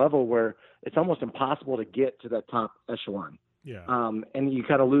certain level where it's almost impossible to get to that top echelon. Yeah. And you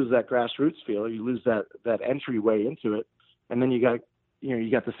kind of lose that grassroots feel, you lose that entryway into it, and then you got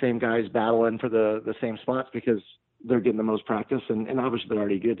the same guys battling for the same spots because they're getting the most practice, and obviously they're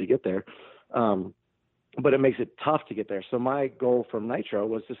already good to get there. but it makes it tough to get there. So my goal from Nitro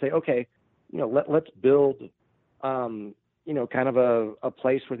was to say, okay, let's build, kind of a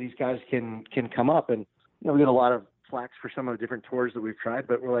place where these guys can come up. And, we get a lot of flack for some of the different tours that we've tried,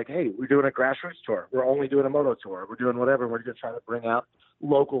 but we're like, hey, we're doing a grassroots tour. We're only doing a moto tour. We're doing whatever. We're going to try to bring out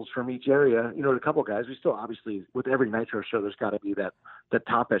locals from each area, a couple guys. We still, obviously, with every Nitro show, there's got to be the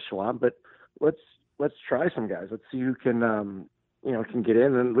top echelon, but let's try some guys. Let's see who can, can get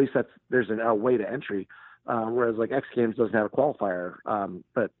in. And at least there's a way to entry. Whereas like X Games doesn't have a qualifier.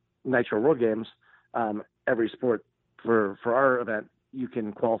 But Nitro World Games, every sport for our event, you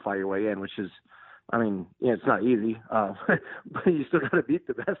can qualify your way in, which is, it's not easy, but you still got to beat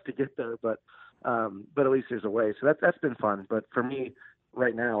the best to get there. But at least there's a way. So that's been fun. But for me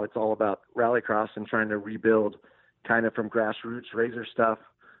right now, it's all about rallycross and trying to rebuild kind of from grassroots RZR stuff,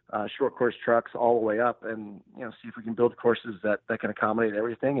 short course trucks all the way up, and see if we can build courses that can accommodate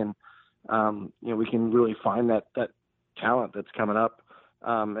everything. And we can really find that talent that's coming up,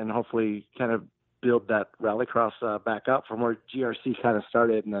 and hopefully kind of build that rallycross back up from where GRC kind of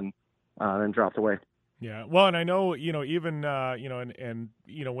started and then dropped away. Yeah. Well, and I know, even, and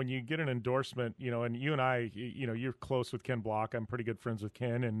when you get an endorsement, and you and I, you're close with Ken Block. I'm pretty good friends with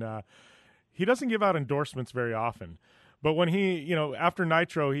Ken, and he doesn't give out endorsements very often. But when he, after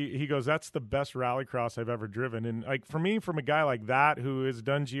Nitro, he goes, that's the best rallycross I've ever driven. And like for me, from a guy like that who has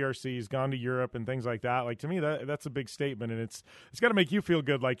done GRC, he's gone to Europe and things like that, like to me, that's a big statement. And it's got to make you feel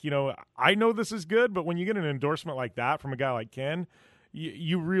good. Like, I know this is good, but when you get an endorsement like that from a guy like Ken,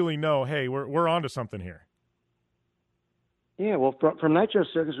 you really know, hey, we're onto something here. Yeah, well, from Nitro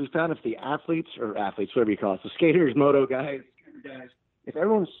Circus, we found if the athletes, whatever you call it, the skaters, moto guys, if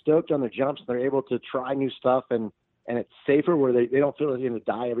everyone's stoked on their jumps, they're able to try new stuff and it's safer where they don't feel like they're going to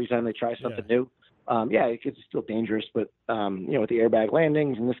die every time they try something new. It's still dangerous, but, with the airbag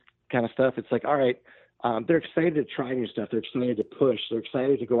landings and this kind of stuff, it's like, all right, they're excited to try new stuff. They're excited to push. They're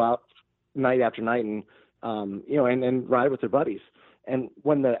excited to go out night after night and, and ride with their buddies. And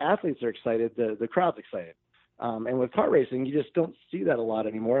when the athletes are excited, the crowd's excited. And with kart racing, you just don't see that a lot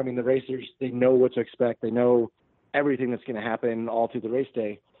anymore. The racers, they know what to expect. They know everything that's going to happen all through the race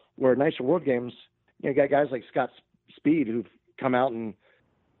day. Where Nitro World Games, you got guys like Scott Speed who've come out and,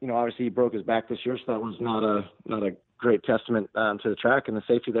 obviously he broke his back this year, so that was not a great testament to the track and the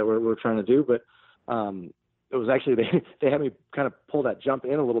safety that we're trying to do. But it was actually they had me kind of pull that jump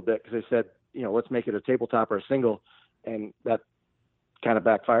in a little bit because they said, let's make it a tabletop or a single, and that kind of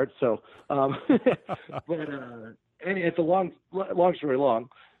backfired. So, but and it's a long story long.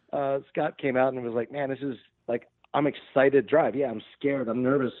 Scott came out and was like, "Man, this is like I'm excited to drive. Yeah, I'm scared. I'm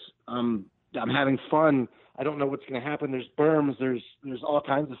nervous. I'm having fun. I don't know what's going to happen. There's berms. There's all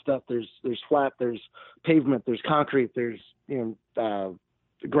kinds of stuff. There's flat. There's pavement. There's concrete. There's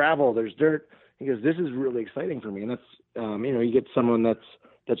gravel. There's dirt." He goes, "This is really exciting for me." And that's you get someone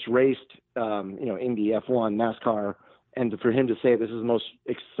that's raced Indy, F1, NASCAR. And for him to say this is the most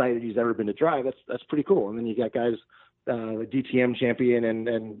excited he's ever been to drive, that's pretty cool. And then you got guys, DTM champion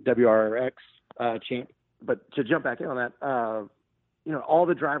and WRX champ. But to jump back in on that, all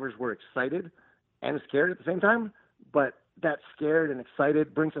the drivers were excited and scared at the same time. But that scared and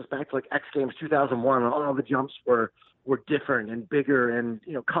excited brings us back to like X Games 2001, when all the jumps were different and bigger, and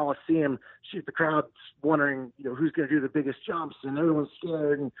Coliseum, shoot, the crowd's wondering who's going to do the biggest jumps, and everyone's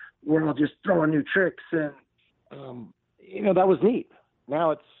scared, and we're all just throwing new tricks and. That was neat.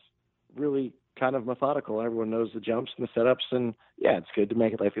 Now it's really kind of methodical. Everyone knows the jumps and the setups, and yeah, it's good to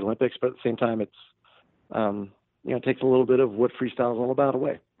make it like the Olympics, but at the same time, it's, it takes a little bit of what freestyle is all about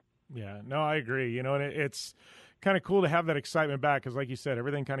away. Yeah, no, I agree. And it's kind of cool to have that excitement back because, like you said,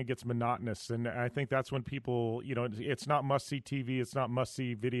 everything kind of gets monotonous, and I think that's when people, it's not must-see TV, it's not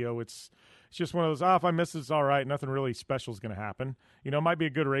must-see video, it's just one of those, if I miss this, all right, nothing really special is going to happen. It might be a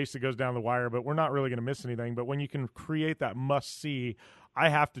good race that goes down the wire, but we're not really going to miss anything. But when you can create that must-see, I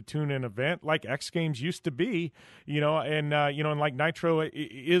have to tune in event like X Games used to be, and like Nitro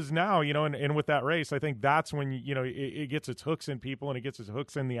is now, and with that race, I think that's when, it gets its hooks in people and it gets its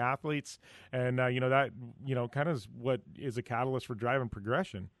hooks in the athletes. And, that, kind of is what is a catalyst for driving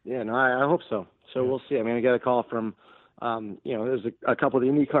progression. Yeah, no, I hope so. So we'll see. I got a call from, there's a couple of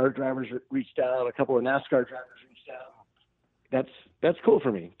the IndyCar drivers reached out, a couple of NASCAR drivers reached out. That's cool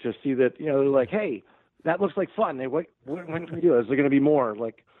for me to see that, they're like, hey, that looks like fun. When can we do this? Is there going to be more?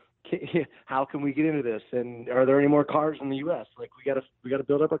 Like, how can we get into this? And are there any more cars in the U.S.? Like, we got to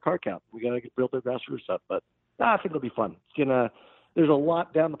build up our car count. We got to build our grassroots up. But I think it'll be fun. There's a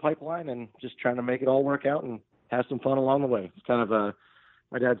lot down the pipeline, and just trying to make it all work out and have some fun along the way. It's kind of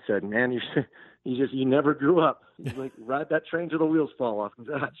my dad said, man, you never grew up. He's like, ride that train till the wheels fall off and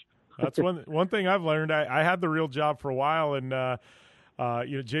such. That's one thing I've learned. I had the real job for a while, and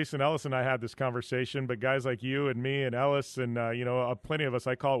Jason Ellis and I had this conversation, but guys like you and me and Ellis and, plenty of us,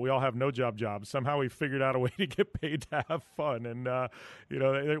 I call it, we all have no jobs. Somehow we figured out a way to get paid to have fun. And,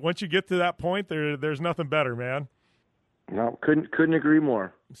 once you get to that point, there's nothing better, man. No, couldn't agree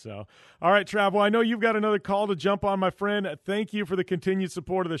more. So, all right, Trav, well, I know you've got another call to jump on, my friend. Thank you for the continued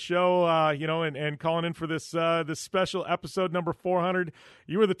support of the show, and calling in for this special episode number 400.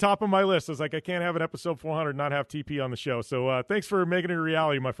 You were the top of my list. I was like, I can't have an episode 400 and not have TP on the show. So thanks for making it a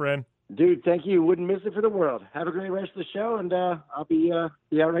reality, my friend. Dude, thank you. Wouldn't miss it for the world. Have a great rest of the show, and I'll be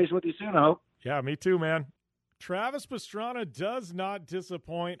out racing with you soon, I hope. Yeah, me too, man. Travis Pastrana does not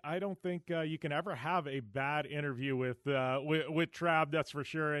disappoint. I don't think you can ever have a bad interview with Trav, that's for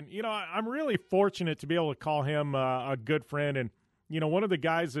sure. And, I'm really fortunate to be able to call him a good friend. And, one of the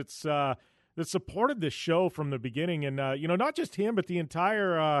guys that's that supported this show from the beginning. And, not just him, but the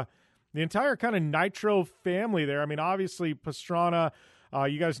entire kind of Nitro family there. I mean, obviously, Pastrana,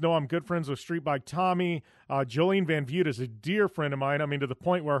 you guys know I'm good friends with Street Bike Tommy. Jolene Van Vliet is a dear friend of mine. I mean, to the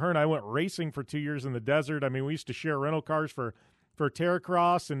point where her and I went racing for 2 years in the desert. I mean, we used to share rental cars for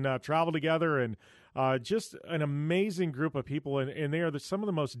Terracross and travel together, and just an amazing group of people. And they are some of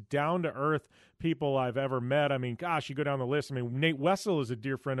the most down-to-earth people I've ever met. I mean, gosh, you go down the list. I mean, Nate Wessel is a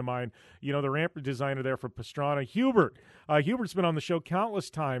dear friend of mine, the ramp designer there for Pastrana. Hubert's been on the show countless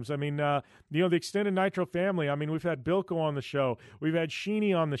times. I mean, the extended Nitro family. I mean, we've had Bilko on the show. We've had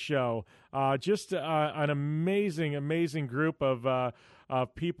Sheeny on the show. Just an amazing group of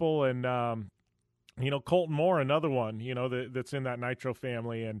people. And, Colton Moore, another one, that's in that Nitro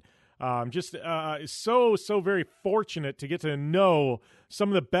family. And just so very fortunate to get to know some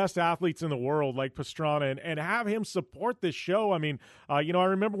of the best athletes in the world like Pastrana and have him support this show. I mean, I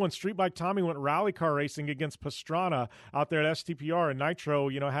remember when Street Bike Tommy went rally car racing against Pastrana out there at STPR, and Nitro,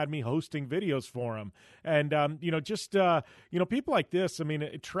 had me hosting videos for him. And, people like this, I mean,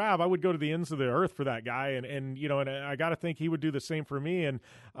 Trav, I would go to the ends of the earth for that guy. And I got to think he would do the same for me. And,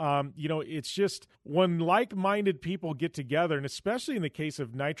 it's just when like-minded people get together, and especially in the case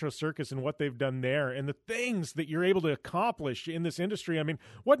of Nitro Circus and what they've done there and the things that you're able to accomplish in this industry. I mean,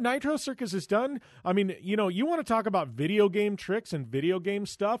 what Nitro Circus has done, I mean, you want to talk about video game tricks and video game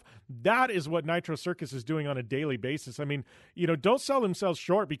stuff, that is what Nitro Circus is doing on a daily basis. I mean, don't sell themselves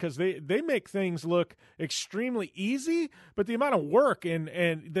short, because they make things look extremely easy, but the amount of work and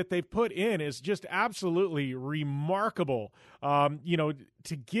that they've put in is just absolutely remarkable,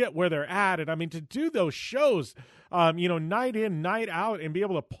 to get where they're at. And I mean, to do those shows, night in, night out, and be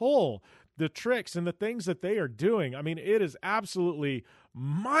able to pull the tricks and the things that they are doing. I mean, it is absolutely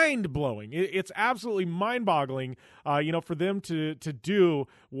mind-blowing. It's absolutely mind-boggling, for them to do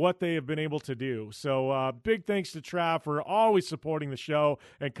what they have been able to do. So big thanks to Trav for always supporting the show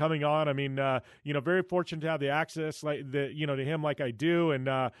and coming on. I mean, very fortunate to have the access to him like I do. And,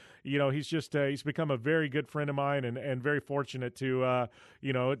 he's just, he's become a very good friend of mine, and very fortunate to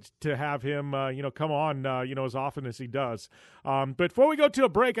have him, come on, as often as he does. But before we go to a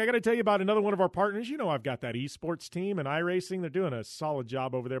break, I got to tell you about another one of our partners. I've got that esports team and iRacing. They're doing a solid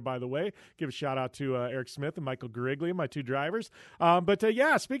job over there, by the way. Give a shout out to Eric Smith and Michael Gariglia, my two drivers.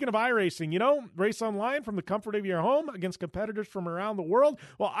 Speaking of iRacing, race online from the comfort of your home against competitors from around the world.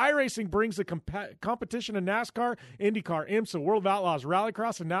 Well, iRacing brings the competition of NASCAR, IndyCar, IMSA, World of Outlaws,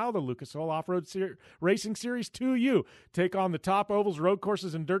 Rallycross, and now the Lucas Oil Off-Road Racing Series to you. Take on the top ovals, road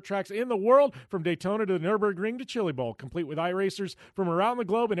courses, and dirt tracks in the world, from Daytona to the Nürburgring to Chili Bowl, complete with iRacers from around the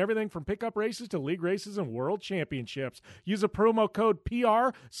globe and everything from pickup races to league races and world championships. Use a promo code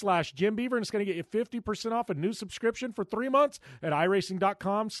PR/Jim Beaver, and it's going to get you 50% off a new subscription for 3 months at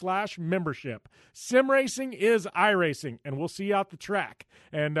iRacing.com/membership. Sim racing is iRacing, and we'll see you out the track.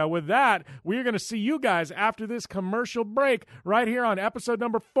 And with that, we're going to see you guys after this commercial break right here on episode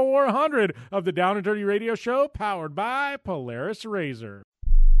number 400 of the Down and Dirty Radio Show, powered by Polaris RZR.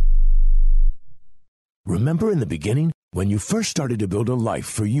 Remember in the beginning, when you first started to build a life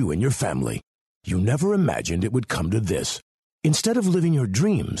for you and your family, you never imagined it would come to this. Instead of living your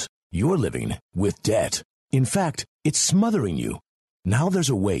dreams, you're living with debt. In fact, it's smothering you. Now there's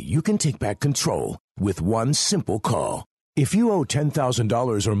a way you can take back control with one simple call. If you owe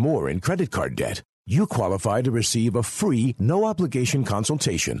 $10,000 or more in credit card debt, you qualify to receive a free, no-obligation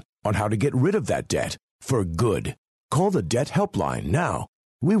consultation on how to get rid of that debt for good. Call the Debt Helpline now.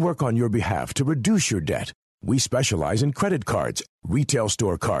 We work on your behalf to reduce your debt. We specialize in credit cards, retail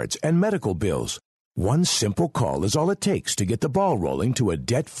store cards, and medical bills. One simple call is all it takes to get the ball rolling to a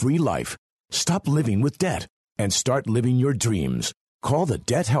debt-free life. Stop living with debt and start living your dreams. Call the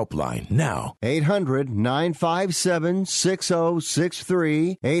Debt Helpline now.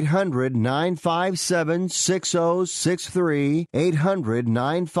 800-957-6063. 800-957-6063.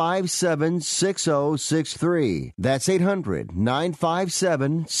 800-957-6063. That's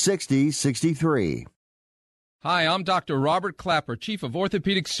 800-957-6063. Hi, I'm Dr. Robert Clapper, Chief of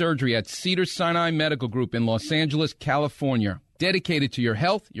Orthopedic Surgery at Cedars-Sinai Medical Group in Los Angeles, California. Dedicated to your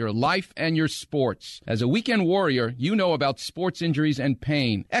health, your life, and your sports. As a weekend warrior, you know about sports injuries and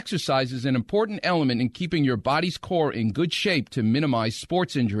pain. Exercise is an important element in keeping your body's core in good shape to minimize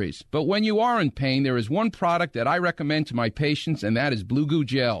sports injuries. But when you are in pain, there is one product that I recommend to my patients, and that is Blue Goo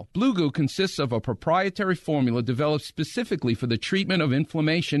Gel. Blue Goo consists of a proprietary formula developed specifically for the treatment of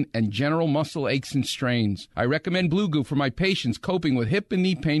inflammation and general muscle aches and strains. I recommend Blue Goo for my patients coping with hip and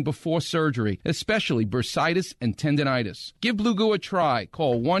knee pain before surgery, especially bursitis and tendinitis. Give Blue Goo a try.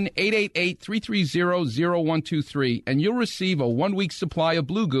 Call 1-888-330-0123 and you'll receive a 1-week supply of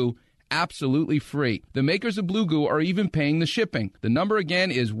Blue Goo absolutely free. The makers of Blue Goo are even paying the shipping. The number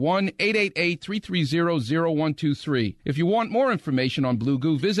again is 1-888-330-0123. If you want more information on Blue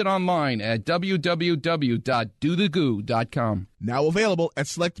Goo, visit online at www.dothegoo.com. Now available at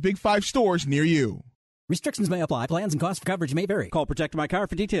select Big 5 stores near you. Restrictions may apply. Plans and costs for coverage may vary. Call Protect My Car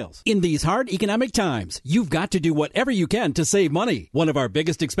for details. In these hard economic times, you've got to do whatever you can to save money. One of our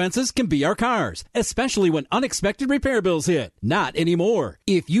biggest expenses can be our cars, especially when unexpected repair bills hit. Not anymore.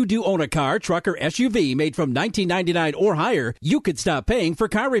 If you do own a car, truck, or SUV made from 1999 or higher, you could stop paying for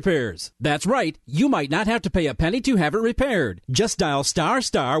car repairs. That's right. You might not have to pay a penny to have it repaired. Just dial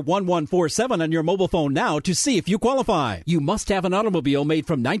 **1147 on your mobile phone now to see if you qualify. You must have an automobile made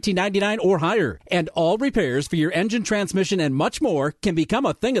from 1999 or higher, and all repairs for your engine, transmission, and much more can become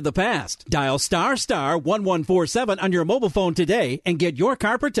a thing of the past. Dial **1147 on your mobile phone today and get your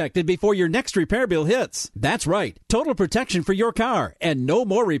car protected before your next repair bill hits. That's right. Total protection for your car and no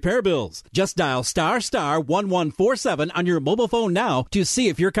more repair bills. Just dial **1147 on your mobile phone now to see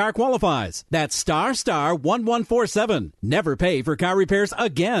if your car qualifies. That's **1147. Never pay for car repairs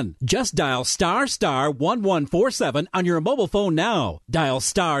again. Just dial **1147 on your mobile phone now. Dial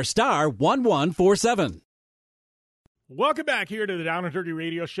 **1147. Welcome back here to the Down and Dirty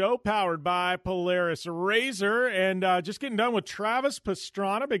Radio Show, powered by Polaris Razor. And just getting done with Travis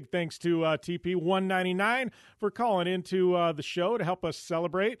Pastrana. Big thanks to TP199 for calling into the show to help us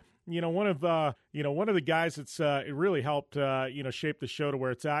celebrate. One of the guys that's it really helped shape the show to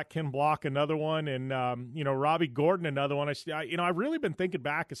where it's at. Ken Block, another one, and Robbie Gordon, another one. I've really been thinking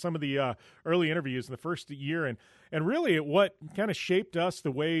back at some of the early interviews in the first year, and really what kind of shaped us the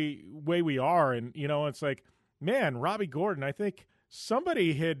way we are. And it's like, man, Robbie Gordon, I think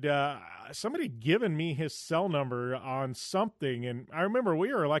somebody had given me his cell number on something, and I remember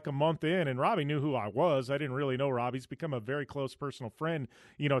we were like a month in, and Robbie knew who I was. I didn't really know Robbie. He's become a very close personal friend,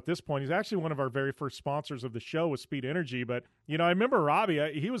 at this point. He's actually one of our very first sponsors of the show with Speed Energy, but, I remember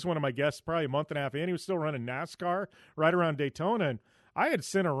Robbie, he was one of my guests probably a month and a half in. He was still running NASCAR right around Daytona, and I had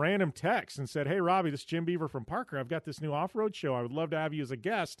sent a random text and said, hey, Robbie, this is Jim Beaver from Parker. I've got this new off-road show. I would love to have you as a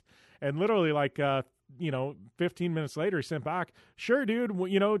guest. And literally 15 minutes later, he sent back, sure, dude,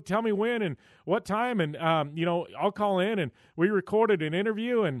 tell me when and what time. And, I'll call in. And we recorded an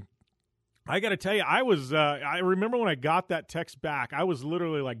interview. And I got to tell you, I remember when I got that text back, I was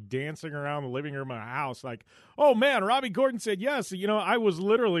literally like dancing around the living room of my house. Like, oh man, Robbie Gordon said yes. I was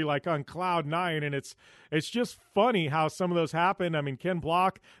literally like on cloud nine, and it's just funny how some of those happen. I mean, Ken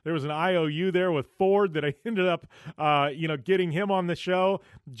Block, there was an IOU there with Ford that I ended up, getting him on the show.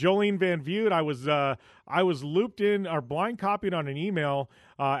 Jolene Van Vliet, I was looped in or blind copied on an email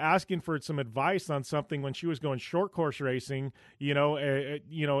asking for some advice on something when she was going short course racing,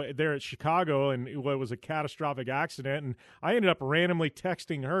 there at Chicago, and it was a catastrophic accident. And I ended up randomly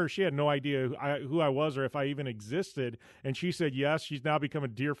texting her. She had no idea who I was or if I even existed. And she said yes. She's now become a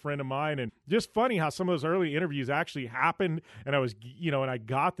dear friend of mine. And just funny how some of those early interviews actually happened, and I was, and I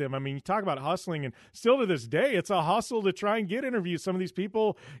got them. I mean, you talk about hustling, and still to this day, it's a hustle to try and get interviews. Some of these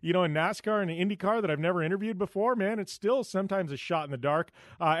people, in NASCAR and IndyCar that I've never interviewed before, man, it's still sometimes a shot in the dark.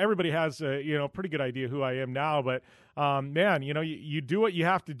 Everybody has a pretty good idea who I am now, but man, you do what you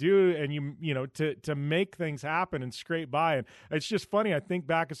have to do, and to make things happen and scrape by. And it's just funny. I think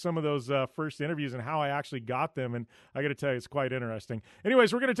back at some of those first interviews and how I actually got them, and I got to tell you, it's quite interesting.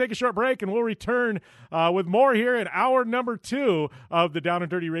 Anyways, we're going to take a short break, and we'll return with more here in hour number 2 of the Down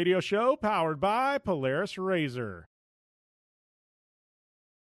and Dirty Radio Show, powered by Polaris Razor.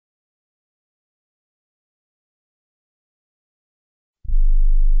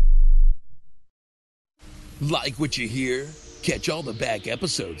 Like what you hear? Catch all the back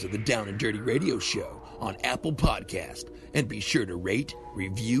episodes of the Down and Dirty Radio Show on Apple Podcast. And be sure to rate,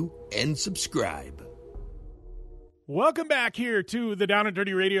 review, and subscribe. Welcome back here to the Down and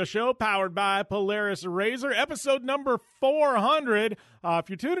Dirty Radio Show, powered by Polaris Razor, episode number 400. If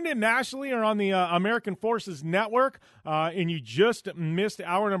you're tuning in nationally or on the American Forces Network, and you just missed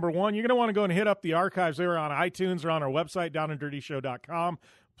hour number 1, you're going to want to go and hit up the archives there on iTunes or on our website, downanddirtyshow.com.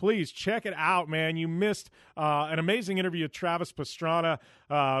 Please check it out, man. You missed an amazing interview with Travis Pastrana,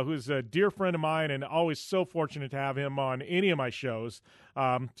 who's a dear friend of mine, and always so fortunate to have him on any of my shows.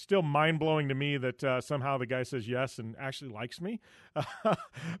 Still mind-blowing to me that somehow the guy says yes and actually likes me.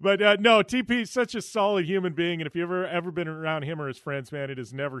 But no, TP is such a solid human being, and if you've ever been around him or his friends, man, it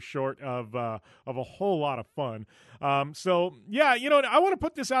is never short of a whole lot of fun. So, yeah, I want to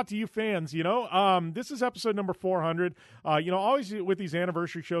put this out to you fans, this is episode number 400. Always with these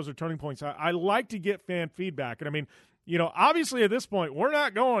anniversary shows or turning points, I like to get fan feedback. And I mean, obviously at this point, we're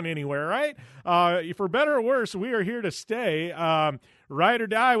not going anywhere, right? For better or worse, we are here to stay, ride or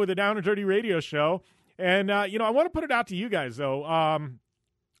die with the Down and Dirty Radio Show. And, I want to put it out to you guys, though.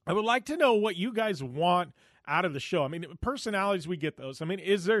 I would like to know what you guys want out of the show. I mean, personalities, we get those. I mean,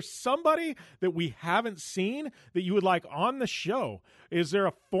 is there somebody that we haven't seen that you would like on the show? Is there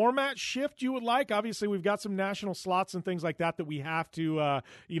a format shift you would like? Obviously, we've got some national slots and things like that we have to,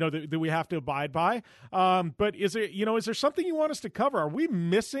 that we have to abide by. But is there something you want us to cover? Are we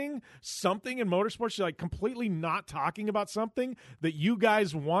missing something in motorsports? Like completely not talking about something that you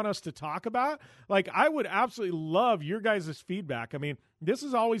guys want us to talk about? Like, I would absolutely love your guys' feedback. I mean, this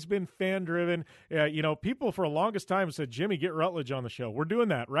has always been fan-driven. People for the longest time said, Jimmy, get Rutledge on the show. We're doing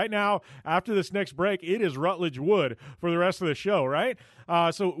that. Right now, after this next break, it is Rutledge Wood for the rest of the show, right?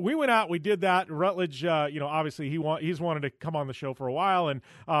 So we went out, we did that. Rutledge, obviously he's wanted to come on the show for a while. And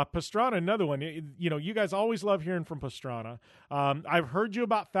Pastrana, another one. You guys always love hearing from Pastrana. I've heard you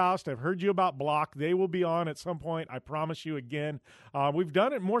about Faust. I've heard you about Block. They will be on at some point. I promise you again. We've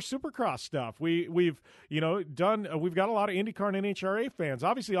done it more Supercross stuff. We've got a lot of IndyCar and NHRA fans.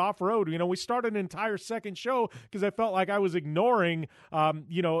 Obviously off-road, we started an entire second show because I felt like I was ignoring,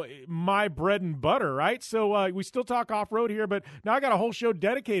 my bread and butter, right? So we still talk off-road here, but now I got a whole show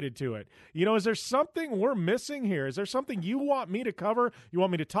dedicated to it. Is there something we're missing here? Is there something you want me to cover? You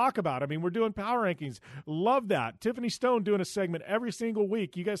want me to talk about? I mean, we're doing power rankings. Love that. Tiffany Stone doing a segment every single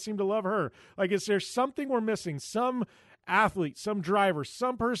week. You guys seem to love her. Like, is there something we're missing? Some athlete, some driver,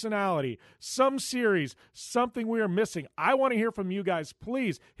 some personality, some series, something we are missing. I want to hear from you guys.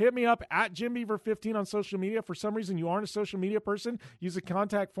 Please hit me up at JimBeaver15 on social media. For some reason you aren't a social media person, use the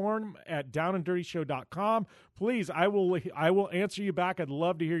contact form at downanddirtyshow.com. Please, I will answer you back. I'd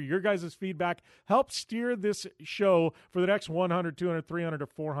love to hear your guys' feedback. Help steer this show for the next 100, 200, 300, or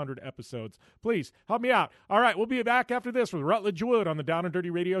 400 episodes. Please help me out. All right, we'll be back after this with Rutledge Wood on the Down and Dirty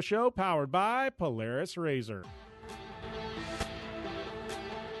Radio Show, powered by Polaris Razor.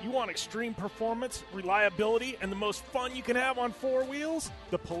 You want extreme performance, reliability, and the most fun you can have on four wheels?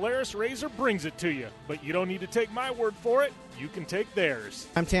 The Polaris Razor brings it to you. But you don't need to take my word for it. You can take theirs.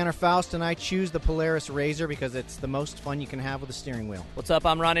 I'm Tanner Faust, and I choose the Polaris Razor because it's the most fun you can have with a steering wheel. What's up?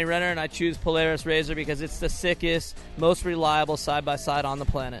 I'm Ronnie Renner, and I choose Polaris Razor because it's the sickest, most reliable side-by-side on the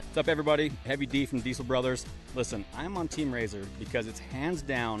planet. What's up, everybody? Heavy D from Diesel Brothers. Listen, I'm on Team Razor because it's hands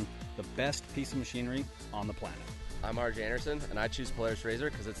down the best piece of machinery on the planet. I'm RJ Anderson, and I choose Polaris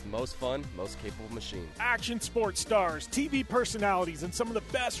Razor because it's the most fun, most capable machine. Action sports stars, TV personalities, and some of the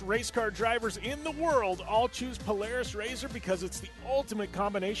best race car drivers in the world all choose Polaris Razor because it's the ultimate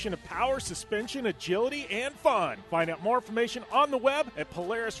combination of power, suspension, agility, and fun. Find out more information on the web at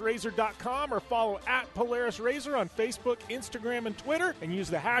PolarisRazor.com or follow at Polaris Razor on Facebook, Instagram, and Twitter, and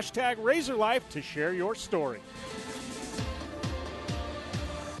use the hashtag RazorLife to share your story.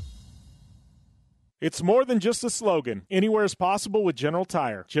 It's more than just a slogan. Anywhere is possible with General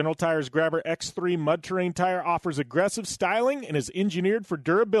Tire. General Tire's Grabber X3 Mud Terrain tire offers aggressive styling and is engineered for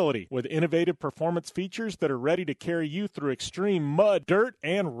durability with innovative performance features that are ready to carry you through extreme mud, dirt,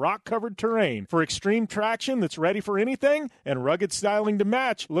 and rock-covered terrain. For extreme traction that's ready for anything and rugged styling to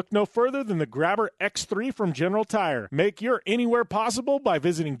match, look no further than the Grabber X3 from General Tire. Make your anywhere possible by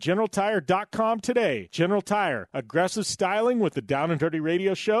visiting GeneralTire.com today. General Tire, aggressive styling with the Down and Dirty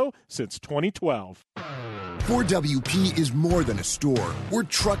Radio Show since 2012. 4WP is more than a store. We're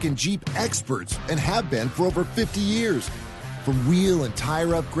truck and Jeep experts and have been for over 50 years. From wheel and tire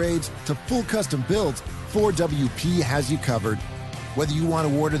upgrades to full custom builds, 4WP has you covered. Whether you want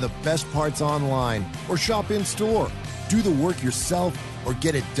to order the best parts online or shop in store, do the work yourself, or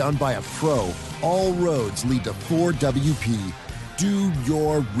get it done by a pro, all roads lead to 4WP. Do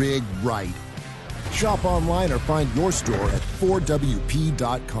your rig right. Shop online or find your store at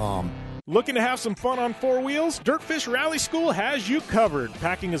 4WP.com. Looking to have some fun on four wheels? Dirtfish Rally School has you covered.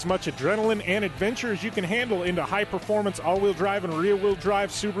 Packing as much adrenaline and adventure as you can handle into high-performance all-wheel drive and rear-wheel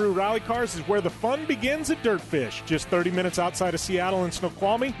drive Subaru rally cars is where the fun begins at Dirtfish. Just 30 minutes outside of Seattle and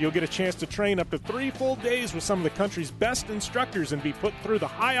Snoqualmie, you'll get a chance to train up to 3 full days with some of the country's best instructors and be put through the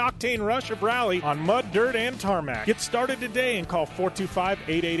high-octane rush of rally on mud, dirt, and tarmac. Get started today and call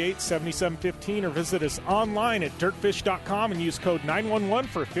 425-888-7715 or visit us online at dirtfish.com and use code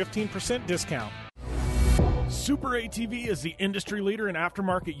 911 for a 15% discount. Super ATV is the industry leader in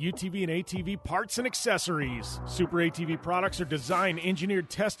aftermarket UTV and ATV parts and accessories. Super ATV products are designed, engineered,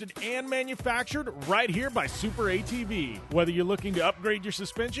 tested, and manufactured right here by Super ATV. Whether you're looking to upgrade your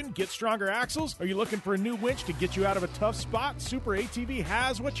suspension, get stronger axles, or you're looking for a new winch to get you out of a tough spot, Super ATV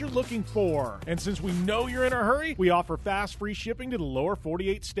has what you're looking for. And since we know you're in a hurry, we offer fast, free shipping to the lower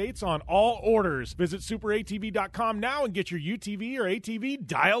 48 states on all orders. Visit superatv.com now and get your UTV or ATV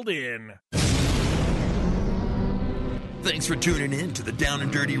dialed in. Thanks for tuning in to the Down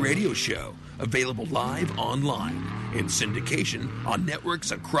and Dirty Radio Show, available live online in syndication on networks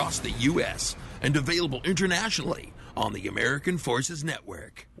across the U.S. and available internationally on the American Forces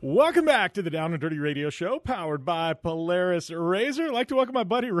Network. Welcome back to the Down and Dirty Radio Show, powered by Polaris Razor. I'd like to welcome my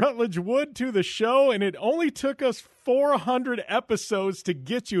buddy Rutledge Wood to the show, and it only took us 400 episodes to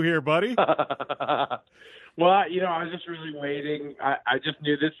get you here, buddy. Well, I was just really waiting. I just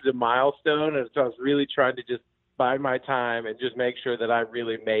knew this is a milestone, and so I was really trying to just bide my time and just make sure that I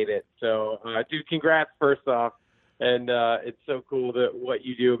really made it. So, dude, congrats first off. And it's so cool that what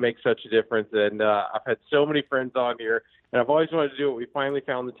you do makes such a difference. And I've had so many friends on here, and I've always wanted to do it. We finally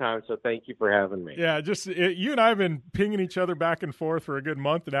found the time, so thank you for having me. Yeah, you and I have been pinging each other back and forth for a good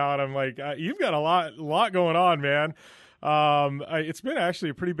month now, and I'm like, you've got a lot going on, man. It's been actually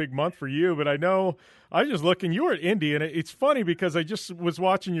a pretty big month for you, but I know I was just looking, you were at Indy, and it's funny because I just was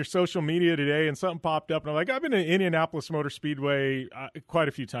watching your social media today and something popped up, and I'm like, I've been to Indianapolis Motor Speedway quite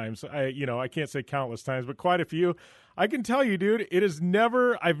a few times. I can't say countless times, but quite a few. I can tell you, dude,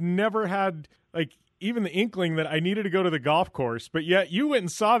 I've never had like even the inkling that I needed to go to the golf course, but yet you went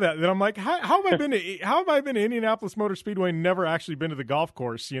and saw that. And I'm like, how have I been to Indianapolis Motor Speedway and never actually been to the golf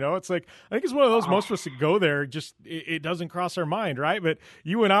course? It's like, I think it's one of those, most of us that go there, just it doesn't cross our mind, right? But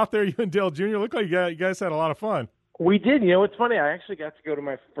you went out there, you and Dale Jr., looked like you guys had a lot of fun. We did. It's funny. I actually got to go to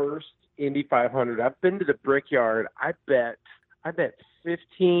my first Indy 500. I've been to the Brickyard. I bet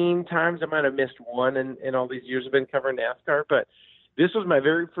 15 times. I might have missed one in all these years I've been covering NASCAR, but this was my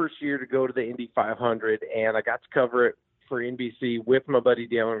very first year to go to the Indy 500, and I got to cover it for NBC with my buddy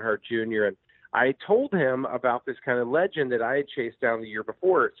Dale Earnhardt Jr., and I told him about this kind of legend that I had chased down the year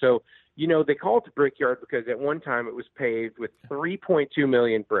before. So, they call it the Brickyard because at one time it was paved with 3.2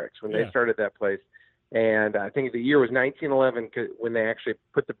 million bricks when they started that place. And I think the year was 1911 when they actually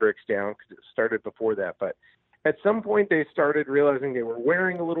put the bricks down because it started before that. But at some point, they started realizing they were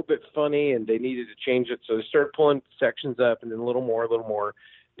wearing a little bit funny and they needed to change it. So they started pulling sections up and then a little more,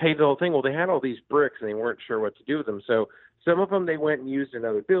 paved the whole thing. Well, they had all these bricks and they weren't sure what to do with them. So some of them they went and used in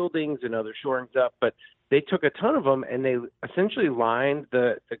other buildings and other shorings up. But they took a ton of them and they essentially lined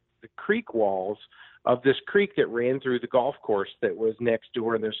the creek walls of this creek that ran through the golf course that was next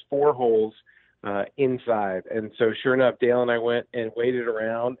door. And there's 4 holes inside. And so sure enough, Dale and I went and waited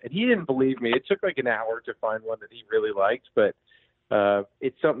around, and he didn't believe me. It took like an hour to find one that he really liked, but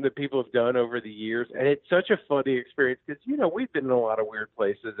it's something that people have done over the years, and it's such a funny experience because, we've been in a lot of weird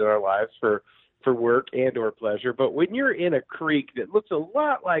places in our lives for work and or pleasure, but when you're in a creek that looks a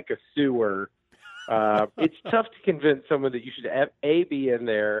lot like a sewer, it's tough to convince someone that you should be in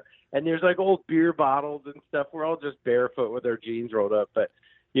there, and there's like old beer bottles and stuff. We're all just barefoot with our jeans rolled up, but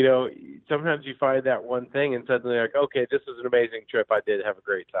sometimes you find that one thing and suddenly like, okay, this was an amazing trip. I did have a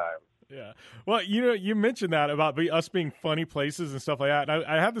great time. Yeah. Well, you mentioned that about us being funny places and stuff like that. And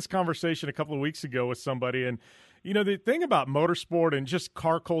I had this conversation a couple of weeks ago with somebody, and the thing about motorsport and just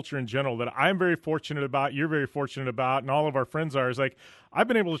car culture in general that I'm very fortunate about, you're very fortunate about, and all of our friends are, is like, I've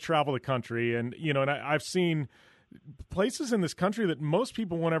been able to travel the country and, and I've seen places in this country that most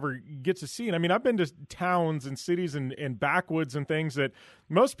people won't ever get to see. And I mean, I've been to towns and cities and backwoods and things that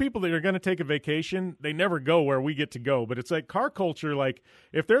most people that are going to take a vacation, they never go where we get to go. But it's like car culture. Like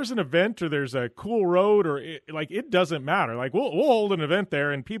if there's an event or there's a cool road or it doesn't matter. Like we'll hold an event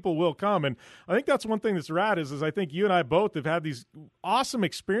there and people will come. And I think that's one thing that's rad is I think you and I both have had these awesome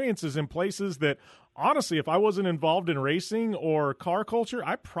experiences in places that honestly, if I wasn't involved in racing or car culture,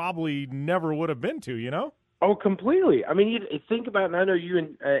 I probably never would have been to, Oh, completely. I mean, you think about it, and I know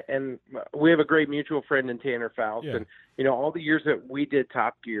you and we have a great mutual friend in Tanner Faust, and all the years that we did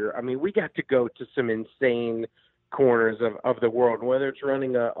Top Gear, I mean, we got to go to some insane corners of the world, and whether it's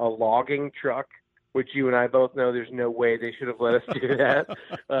running a logging truck, which you and I both know there's no way they should have let us do that,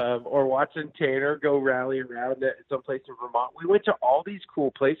 or watching Tanner go rally around at someplace in Vermont. We went to all these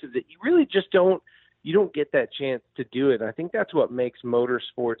cool places that you really just don't get that chance to do it. And I think that's what makes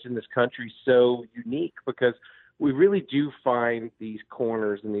motorsports in this country so unique, because we really do find these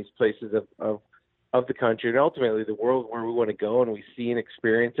corners and these places of the country and ultimately the world where we want to go and we see and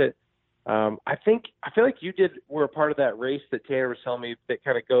experience it. I feel like you were a part of that race that Tanner was telling me that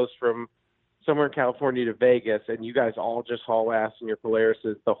kind of goes from somewhere in California to Vegas, and you guys all just haul ass in your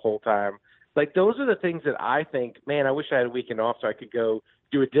Polarises the whole time. Like, those are the things that I think, man, I wish I had a weekend off so I could go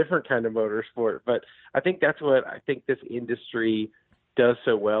do a different kind of motorsport. But I think that's what I think this industry does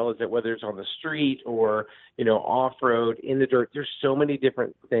so well, is that whether it's on the street or, off-road, in the dirt, there's so many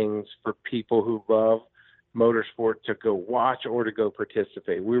different things for people who love motorsport to go watch or to go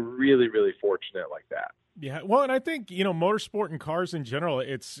participate. We're really, really fortunate like that. Yeah, well, and I think, motorsport and cars in general,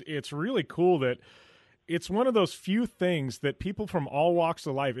 it's really cool that it's one of those few things that people from all walks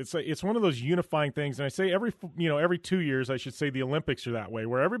of life, it's one of those unifying things. And I say every 2 years, I should say the Olympics are that way,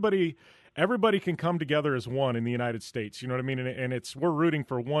 where everybody can come together as one in the United States. You know what I mean? And we're rooting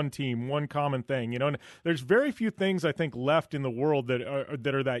for one team, one common thing. And there's very few things I think left in the world that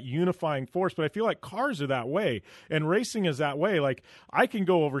are that unifying force. But I feel like cars are that way, and racing is that way. Like, I can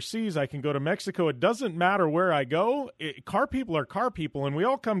go overseas, I can go to Mexico. It doesn't matter where I go. Car people are car people, and we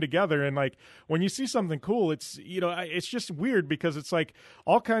all come together. And like, when you see something cool, it's just weird, because it's like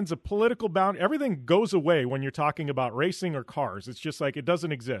all kinds of political everything goes away when you're talking about racing or cars. It's just like it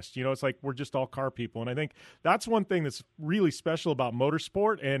doesn't exist. It's like we're just all car people. And I think that's one thing that's really special about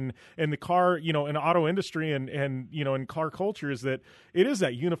motorsport and the car, and auto industry and in car culture, is that it is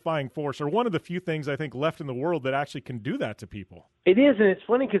that unifying force, or one of the few things I think left in the world that actually can do that to people. It is, and it's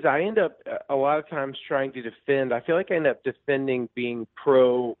funny because I end up a lot of times trying to defend. I feel like I end up defending being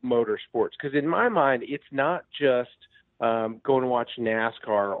pro motorsports, because in my mind, it's not just going to watch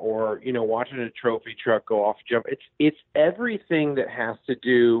NASCAR or watching a trophy truck go off jump. It's everything that has to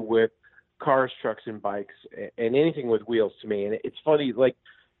do with cars, trucks, and bikes, and anything with wheels to me. And it's funny, like,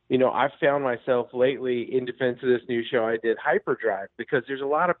 I've found myself lately, in defense of this new show I did, Hyperdrive, because there's a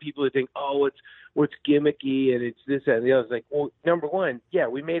lot of people who think, oh, it's gimmicky and it's this and the other. It's like, well, number one, yeah,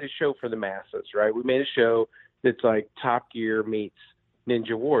 we made a show for the masses, right? We made a show that's like Top Gear meets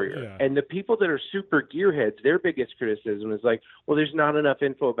Ninja Warrior. Yeah. And the people that are super gearheads, their biggest criticism is like, well, there's not enough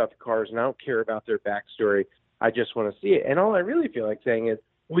info about the cars, and I don't care about their backstory. I just want to see it. And all I really feel like saying is,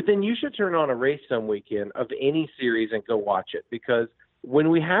 well, then you should turn on a race some weekend of any series and go watch it, because when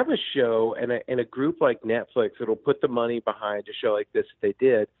we have a show and a group like Netflix that'll put the money behind a show like this that they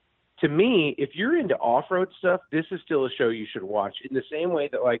did, to me, if you're into off-road stuff, this is still a show you should watch, in the same way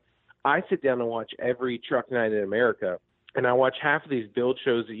that, like, I sit down and watch every truck night in America, and I watch half of these build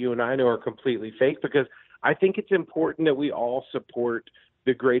shows that you and I know are completely fake, because I think it's important that we all support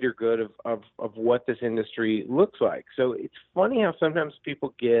the greater good of what this industry looks like. So it's funny how sometimes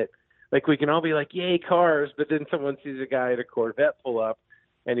people get, like, we can all be like, yay, cars, but then someone sees a guy in a Corvette pull up,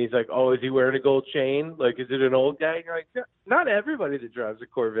 and he's like, oh, is he wearing a gold chain? Like, is it an old guy? And you're like, no, not everybody that drives a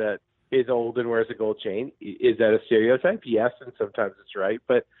Corvette is old and wears a gold chain. Is that a stereotype? Yes, and sometimes it's right.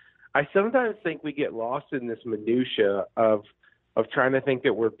 But I sometimes think we get lost in this minutia of trying to think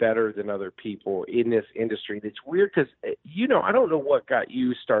that we're better than other people in this industry. It's weird because, I don't know what got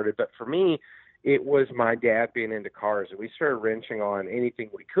you started, but for me, it was my dad being into cars, and we started wrenching on anything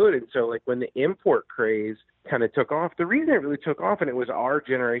we could. And so, like, when the import craze kind of took off, the reason it really took off, and it was our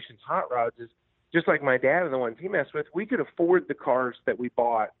generation's hot rods, is just like my dad and the ones he messed with, we could afford the cars that we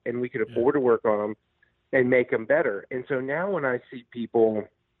bought, and we could afford to work on them and make them better. And so now when I see people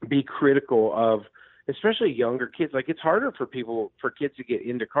be critical of, especially younger kids, like, it's harder for kids to get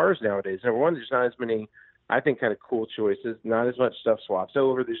into cars nowadays. Number one, there's not as many, I think, kind of cool choices, not as much stuff swaps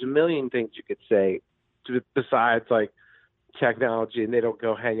over. There's a million things you could say besides, like, technology, and they don't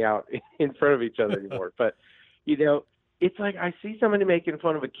go hang out in front of each other anymore. But, it's like I see somebody making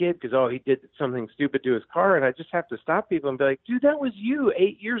fun of a kid because, oh, he did something stupid to his car, and I just have to stop people and be like, dude, that was you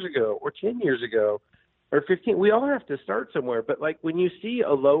 8 years ago or 10 years ago or 15. We all have to start somewhere. But, like, when you see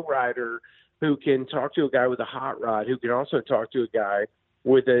a low rider who can talk to a guy with a hot rod, who can also talk to a guy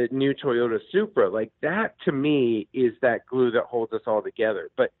with a new Toyota Supra, like, that to me is that glue that holds us all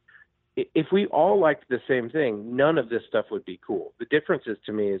together. But if we all liked the same thing, none of this stuff would be cool. The differences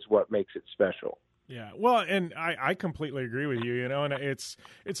to me is what makes it special. Yeah, well, and I completely agree with you, and it's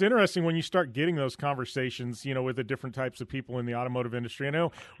interesting when you start getting those conversations, with the different types of people in the automotive industry. I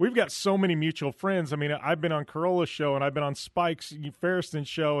know we've got so many mutual friends. I mean, I've been on Corolla's show, and I've been on Spike's Ferriston's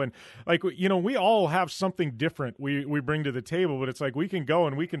show, and we all have something different we bring to the table, but it's like we can go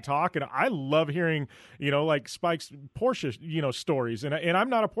and we can talk, and I love hearing, like Spike's Porsche, stories, and I'm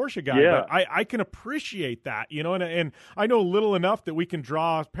not a Porsche guy, but I can appreciate that, and I know little enough that we can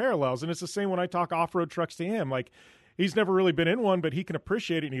draw parallels, and it's the same when I talk off-road trucks to him. Like, he's never really been in one, but he can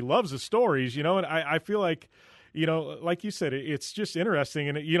appreciate it, and he loves the stories, and I feel like, like you said, it's just interesting.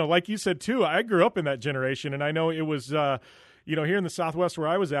 And, like you said, too, I grew up in that generation, and I know it was, here in the Southwest where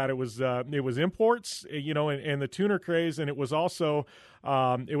I was at, it was imports, and the tuner craze, and it was also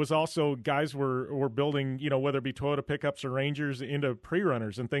guys were building, whether it be Toyota pickups or Rangers into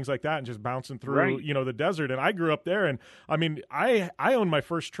pre-runners and things like that, and just bouncing through, the desert. And I grew up there, and I mean, I owned my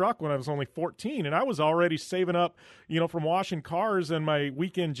first truck when I was only 14, and I was already saving up, from washing cars and my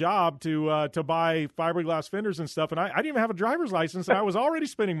weekend job to buy fiberglass fenders and stuff. And I didn't even have a driver's license, and I was already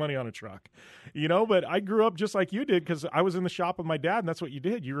spending money on a truck, but I grew up just like you did, because I was in the shop with my dad, and that's what you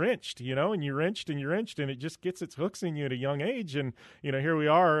did. You wrenched, and you wrenched, and it just gets its hooks in you at a young age. And, here we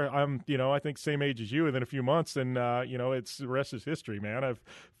are. I'm, I think same age as you within a few months, and, it's the rest is history, man. I've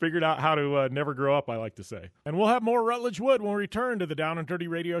figured out how to never grow up, I like to say. And we'll have more Rutledge Wood when we return to the Down and Dirty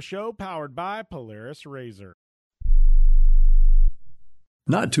Radio Show, powered by Polaris RZR.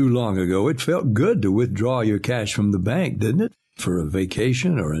 Not too long ago, it felt good to withdraw your cash from the bank, didn't it? For a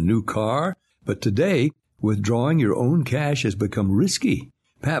vacation or a new car. But today, withdrawing your own cash has become risky.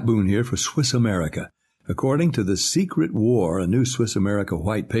 Pat Boone here for Swiss America. According to The Secret War, a new Swiss America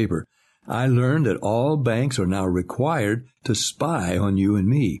white paper, I learned that all banks are now required to spy on you and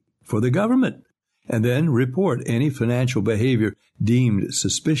me for the government, and then report any financial behavior deemed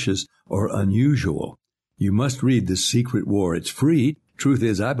suspicious or unusual. You must read The Secret War. It's free. Truth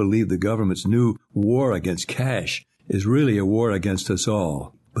is, I believe the government's new war against cash is really a war against us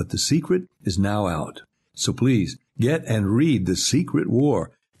all. But the secret is now out. So please, get and read The Secret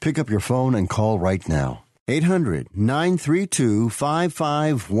War. Pick up your phone and call right now.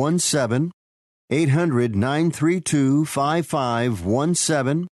 800-932-5517.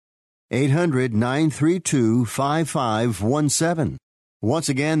 800-932-5517. 800-932-5517. Once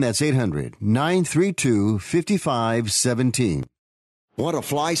again, that's 800-932-5517. Want to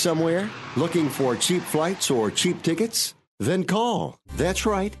fly somewhere? Looking for cheap flights or cheap tickets? Then call. That's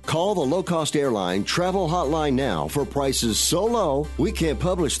right. Call the low-cost airline travel hotline now for prices so low we can't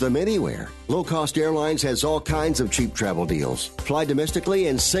publish them anywhere. Low-cost airlines has all kinds of cheap travel deals. Fly domestically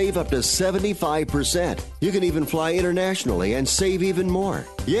and save up to 75%. You can even fly internationally and save even more.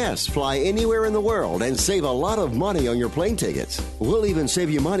 Yes, fly anywhere in the world and save a lot of money on your plane tickets. We'll even save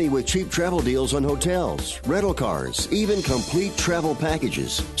you money with cheap travel deals on hotels, rental cars, even complete travel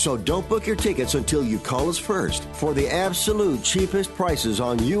packages. So don't book your tickets until you call us first for the absolute cheapest prices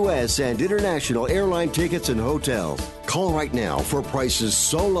on U.S. and international airline tickets and hotels. Call right now for prices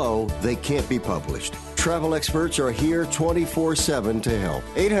so low they can't be published. Travel experts are here 24/7 to help.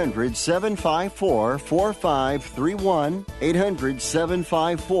 800-754-4531.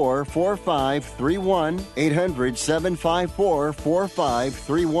 800-754-4531.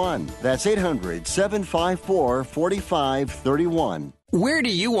 800-754-4531. That's 800-754-4531. Where do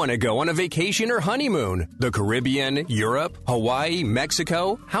you want to go on a vacation or honeymoon? The Caribbean, Europe, Hawaii,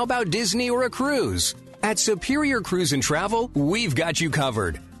 Mexico? How about Disney or a cruise? At Superior Cruise and Travel, we've got you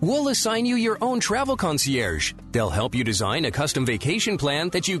covered. We'll assign you your own travel concierge. They'll help you design a custom vacation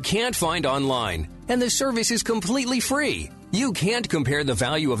plan that you can't find online. And the service is completely free. You can't compare the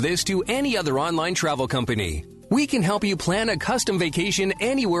value of this to any other online travel company. We can help you plan a custom vacation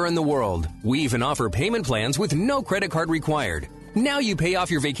anywhere in the world. We even offer payment plans with no credit card required. Now you pay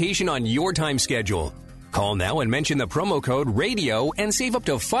off your vacation on your time schedule. Call now and mention the promo code RADIO and save up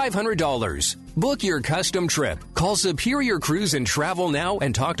to $500. Book your custom trip. Call Superior Cruise and Travel now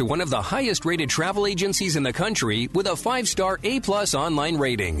and talk to one of the highest rated travel agencies in the country with a 5-star A+ online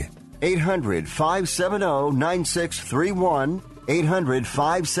rating. 800-570-9631.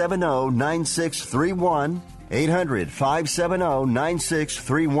 800-570-9631.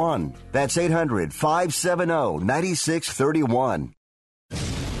 800-570-9631. That's 800-570-9631.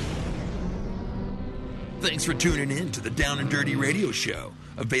 Thanks for tuning in to the Down and Dirty Radio Show,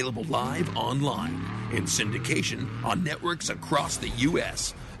 available live online in syndication on networks across the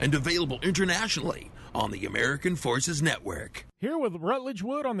U.S. and available internationally on the American Forces Network. Here with Rutledge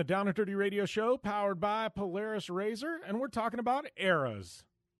Wood on the Down and Dirty Radio Show, powered by Polaris RZR, and we're talking about eras.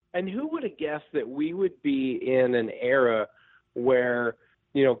 And who would have guessed that we would be in an era where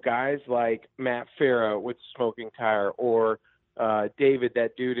guys like Matt Farah with Smoking Tire, or David,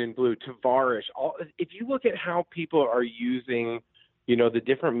 that dude in blue, Tavarish. If you look at how people are using, the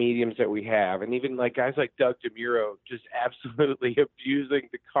different mediums that we have, and even like guys like Doug DeMuro just absolutely abusing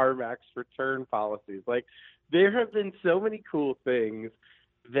the CarMax return policies. Like, there have been so many cool things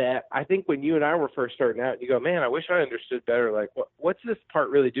that I think when you and I were first starting out, you go, man, I wish I understood better. Like, what's this part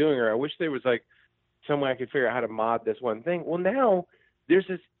really doing? Or I wish there was like some way I could figure out how to mod this one thing. Well, now there's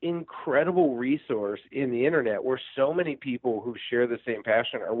this incredible resource in the internet where so many people who share the same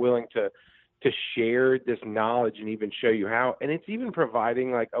passion are willing to share this knowledge and even show you how. And it's even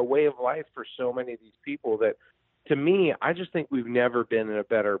providing like a way of life for so many of these people that, to me, I just think we've never been in a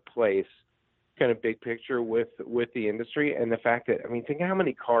better place, kind of big picture, with the industry. And the fact that, think how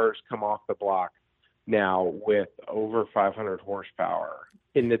many cars come off the block now with over 500 horsepower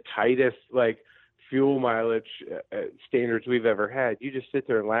in the tightest, like, fuel mileage standards we've ever had. You just sit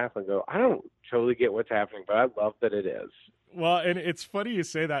there and laugh and go, I don't totally get what's happening, but I love that it is. Well, and it's funny you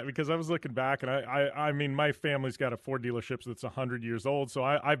say that, because I was looking back, and I mean, my family's got a Ford dealership that's 100 years old, so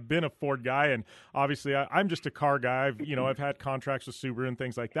I've been a Ford guy, and obviously I'm just a car guy. I've had contracts with Subaru and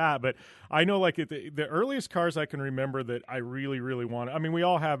things like that, but I know, like, the earliest cars I can remember that I really, really wanted, we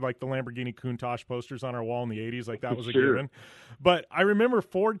all had, like, the Lamborghini Countach posters on our wall in the 80s, like, that was a given. But I remember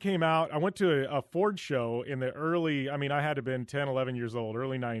Ford came out. I went to a Ford show in the early, I had to have been 10, 11 years old,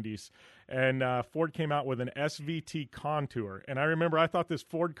 early 90s. And Ford came out with an SVT Contour. And I remember I thought this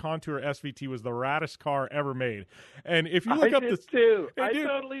Ford Contour SVT was the raddest car ever made. And if you look up this, too. I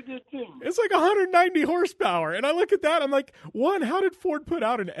totally did too. It's like 190 horsepower. And I look at that, I'm like, one, how did Ford put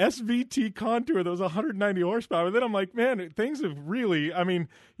out an SVT Contour that was 190 horsepower? And then I'm like, man, things have really,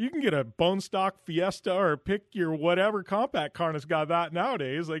 you can get a bone stock Fiesta or pick your whatever compact car and it's got that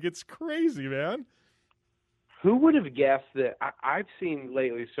nowadays. Like, it's crazy, man. Who would have guessed that? I've seen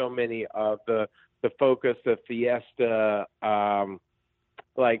lately so many of the Focus, the Fiesta,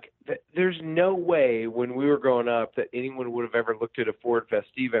 there's no way when we were growing up that anyone would have ever looked at a Ford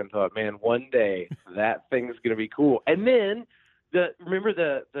Festiva and thought, man, one day that thing's going to be cool. And then remember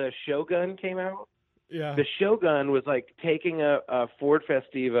the Shogun came out? Yeah. The Shogun was like taking a Ford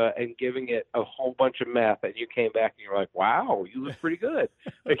Festiva and giving it a whole bunch of meth, and you came back and you're like, wow, you look pretty good.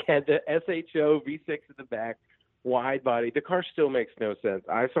 Like, had the SHO V6 in the back, wide body. The car still makes no sense.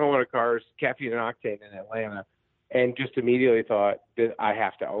 I saw one of cars, Caffeine and Octane in Atlanta, and just immediately thought that I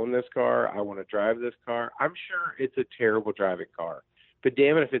have to own this car. I want to drive this car. I'm sure it's a terrible driving car, but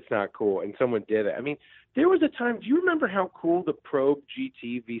damn it if it's not cool. And someone did it. There was a time, do you remember how cool the Probe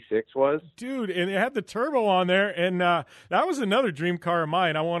GT V6 was? Dude, and it had the turbo on there, and that was another dream car of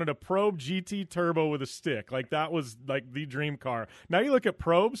mine. I wanted a Probe GT turbo with a stick. Like, that was, like, the dream car. Now you look at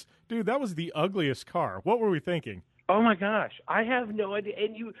Probes, dude, that was the ugliest car. What were we thinking? Oh, my gosh. I have no idea.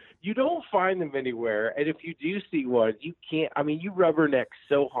 And you don't find them anywhere. And if you do see one, you can't. You rubberneck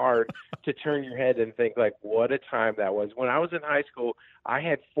so hard to turn your head and think, like, what a time that was. When I was in high school, I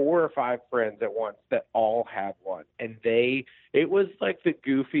had 4 or 5 friends at once that all had one. And it was like the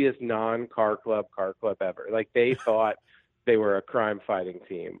goofiest non-car club ever. Like, they thought they were a crime-fighting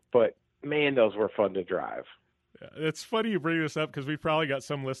team. But, man, those were fun to drive. It's funny you bring this up, because we've probably got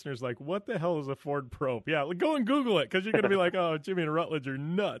some listeners like, what the hell is a Ford Probe? Yeah, go and Google it, because you're going to be like, oh, Jimmy and Rutledge are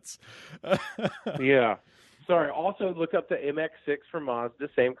nuts. Yeah. Sorry. Also, look up the MX-6 from Mazda,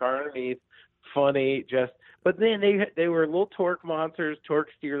 same car underneath. Funny, but then they were little torque monsters, torque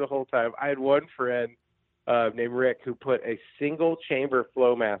steer the whole time. I had one friend named Rick who put a single chamber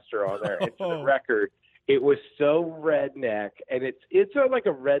Flowmaster on there. And for the record, it was so redneck, and it's like a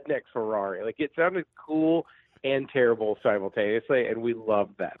redneck Ferrari. Like, it sounded cool and terrible simultaneously, and we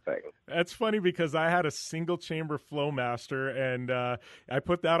loved that thing. That's funny, because I had a single chamber Flowmaster, and I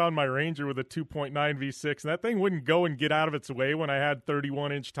put that on my Ranger with a 2.9 V6, and that thing wouldn't go and get out of its way when I had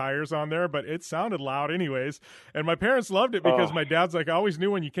 31-inch tires on there, but it sounded loud anyways. And my parents loved it, because my dad's like, I always knew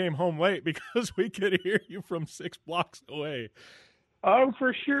when you came home late, because we could hear you from 6 blocks away. Oh,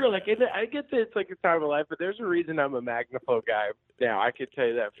 for sure. Like, I get that it's like a time of life, but there's a reason I'm a Magnaflow guy now. I can tell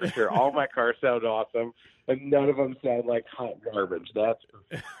you that for sure. All my cars sound awesome, and none of them sound like hot garbage. That's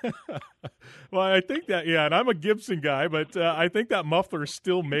well, I think that, yeah, and I'm a Gibson guy, but I think that muffler is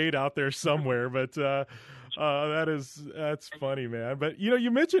still made out there somewhere. But that's funny, man. But you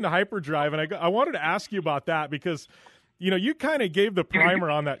mentioned hyperdrive, and I wanted to ask you about that, because you kind of gave the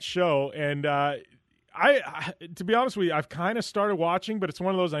primer on that show, and I to be honest with you, I've kind of started watching, but it's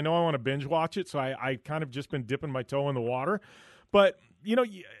one of those, I know I want to binge watch it, so I kind of just been dipping my toe in the water. But,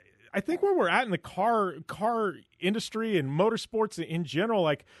 I think where we're at in the car industry and motorsports in general,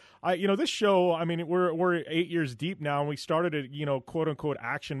 like, this show, I mean, we're 8 years deep now, and we started at, quote unquote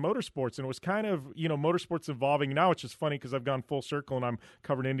action motorsports, and it was kind of, motorsports evolving. Now it's just funny because I've gone full circle and I'm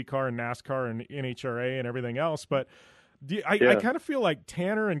covered IndyCar and NASCAR and NHRA and everything else. But I kind of feel like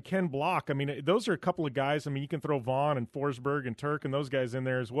Tanner and Ken Block, I mean, those are a couple of guys. I mean, you can throw Vaughn and Forsberg and Turk and those guys in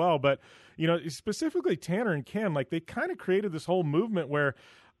there as well. But, specifically Tanner and Ken, like, they kind of created this whole movement where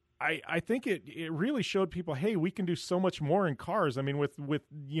I think it really showed people, hey, we can do so much more in cars. I mean, with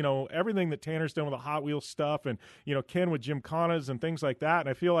everything that Tanner's done with the Hot Wheels stuff and, Ken with Gymkhanas and things like that. And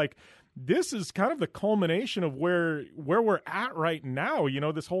I feel like this is kind of the culmination of where we're at right now,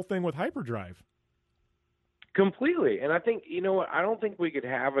 this whole thing with Hyperdrive. Completely. And I think, I don't think we could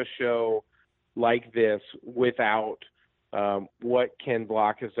have a show like this without what Ken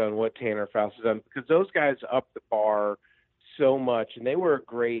Block has done, what Tanner Faust has done, because those guys upped the bar so much, and they were a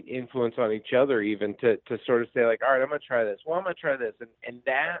great influence on each other, even to sort of say, like, all right, I'm going to try this. Well, I'm going to try this. And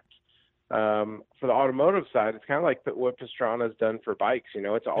that, for the automotive side, it's kind of like what Pastrana's done for bikes.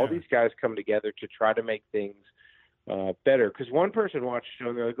 It's all these guys come together to try to make things better. Because one person watched the show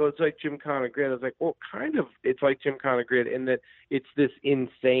and they're like, oh, it's like Gymkhana Grid. I was like, well, kind of, it's like Gymkhana Grid in that it's this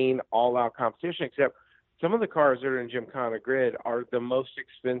insane all-out competition, except some of the cars that are in Gymkhana Grid are the most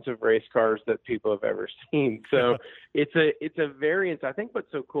expensive race cars that people have ever seen. So it's a variance. I think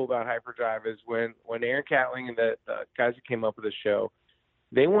what's so cool about Hyperdrive is when Aaron Catling and the guys that came up with the show,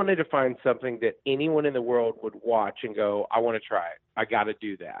 they wanted to find something that anyone in the world would watch and go, I want to try it. I got to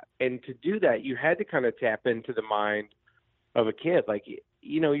do that. And to do that, you had to kind of tap into the mind of a kid. Like,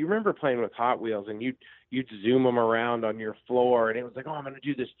 you remember playing with Hot Wheels and you'd zoom them around on your floor and it was like, oh, I'm going to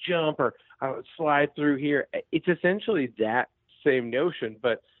do this jump or I would slide through here. It's essentially that same notion,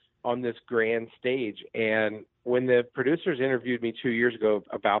 but on this grand stage. And when the producers interviewed me 2 years ago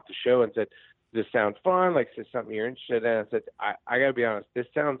about the show and said, does this sound fun? Like, is this something you're interested in? I said, I got to be honest, this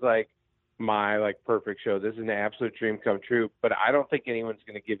sounds like my perfect show. This is an absolute dream come true, but I don't think anyone's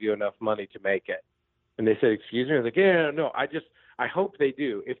going to give you enough money to make it. And they said, excuse me? I was like, yeah, no, I hope they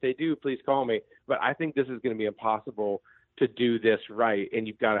do. If they do, please call me. But I think this is going to be impossible to do this right, and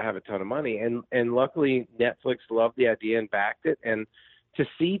you've got to have a ton of money. And luckily, Netflix loved the idea and backed it. And to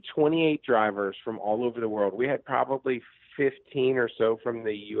see 28 drivers from all over the world, we had probably 15 or so from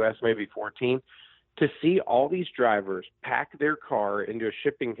the U.S., maybe 14, to see all these drivers pack their car into a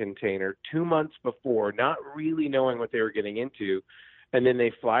shipping container 2 months before, not really knowing what they were getting into, and then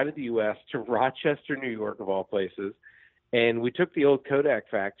they fly to the U.S., to Rochester, New York, of all places, and we took the old Kodak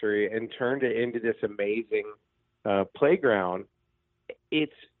factory and turned it into this amazing playground.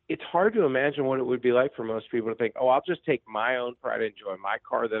 It's hard to imagine what it would be like for most people to think, oh, I'll just take my own pride and joy, my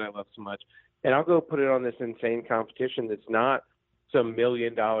car that I love so much, and I'll go put it on this insane competition that's not some $1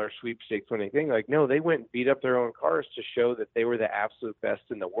 million sweepstakes winning thing. Like, no, they went and beat up their own cars to show that they were the absolute best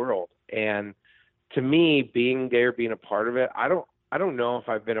in the world. And to me, being there, being a part of it, I don't know if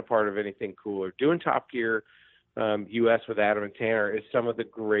I've been a part of anything cooler. Doing Top Gear US with Adam and Tanner is some of the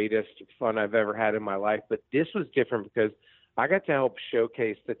greatest fun I've ever had in my life. But this was different because I got to help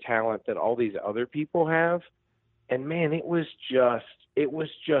showcase the talent that all these other people have. And man, it was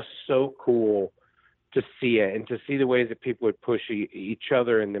just so cool to see it and to see the ways that people would push each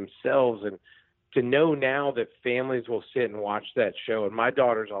other and themselves, and to know now that families will sit and watch that show. And my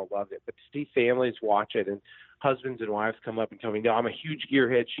daughters all loved it, but to see families watch it and husbands and wives come up and tell me, no, I'm a huge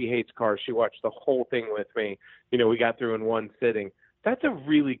gearhead. She hates cars. She watched the whole thing with me. We got through in one sitting. That's a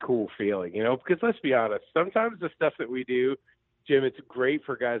really cool feeling, because let's be honest, sometimes the stuff that we do, Jim, it's great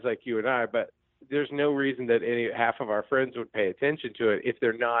for guys like you and I, but there's no reason that half of our friends would pay attention to it if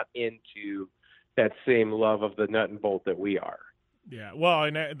they're not into that same love of the nut and bolt that we are. Yeah, well,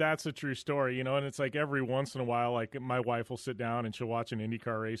 and that's a true story, and it's like every once in a while, like my wife will sit down and she'll watch an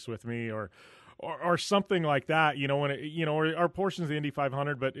IndyCar race with me or something like that, when or our portions of the Indy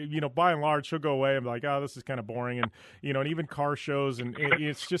 500, but by and large she'll go away and be like, oh, this is kind of boring, and and even car shows, and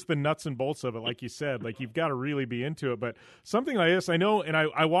it's just the nuts and bolts of it, like you said, like you've got to really be into it. But something like this, I know, and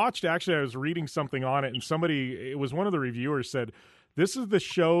I watched, actually I was reading something on it, and it was one of the reviewers said, this is the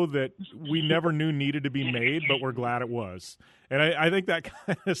show that we never knew needed to be made, but we're glad it was. And I think that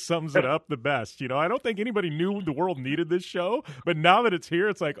kind of sums it up the best. I don't think anybody knew the world needed this show, but now that it's here,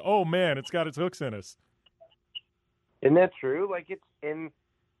 it's like, oh man, it's got its hooks in us. Isn't that true?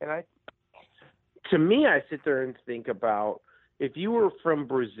 To me, I sit there and think about, if you were from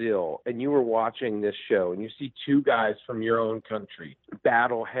Brazil and you were watching this show and you see two guys from your own country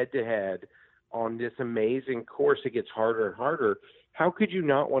battle head to head on this amazing course, it gets harder and harder. How could you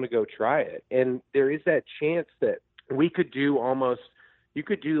not want to go try it? And there is that chance that we could do almost, you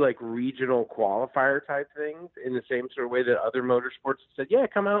could do like regional qualifier type things in the same sort of way that other motorsports said, yeah,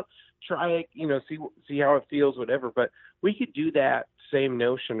 come out, try it, see how it feels, whatever. But we could do that same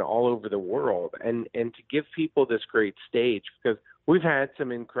notion all over the world and to give people this great stage, because we've had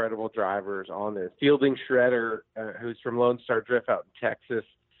some incredible drivers on there. Fielding Shredder, who's from Lone Star Drift out in Texas,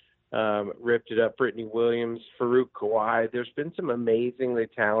 ripped it up. Brittany Williams, Farouk Kawai. There's been some amazingly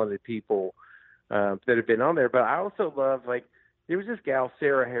talented people that have been on there. But I also love, there was this gal,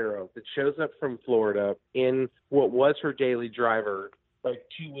 Sarah Harrow, that shows up from Florida in what was her daily driver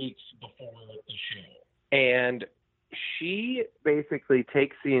 2 weeks before the show. And she basically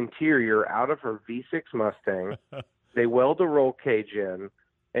takes the interior out of her V6 Mustang. They weld a roll cage in,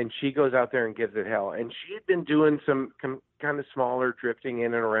 and she goes out there and gives it hell. And she had been doing some kind of smaller drifting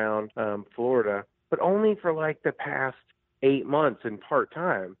in and around Florida, but only for the past 8 months and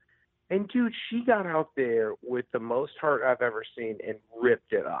part-time. And, dude, she got out there with the most heart I've ever seen and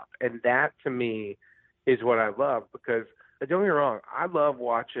ripped it up. And that, to me, is what I love, because, don't get me wrong, I love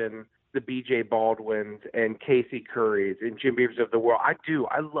watching the BJ Baldwins and Casey Currys and Jim Beavers of the world. I do.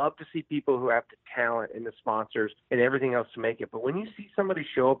 I love to see people who have the talent and the sponsors and everything else to make it. But when you see somebody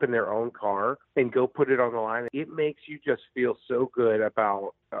show up in their own car and go put it on the line, it makes you just feel so good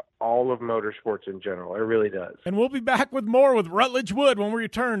about all of motorsports in general. It really does. And we'll be back with more with Rutledge Wood when we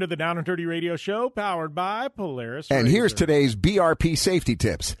return to the Down and Dirty Radio Show, powered by Polaris And Razor. Here's today's BRP safety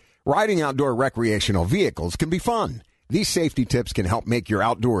tips. Riding outdoor recreational vehicles can be fun. These safety tips can help make your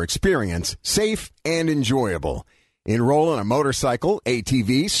outdoor experience safe and enjoyable. Enroll in a motorcycle,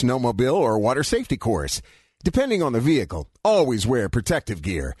 ATV, snowmobile, or water safety course. Depending on the vehicle, always wear protective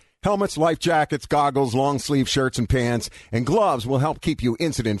gear. Helmets, life jackets, goggles, long-sleeve shirts and pants, and gloves will help keep you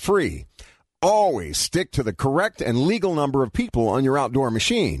incident-free. Always stick to the correct and legal number of people on your outdoor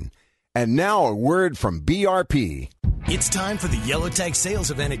machine. And now a word from BRP. It's time for the Yellow Tag sales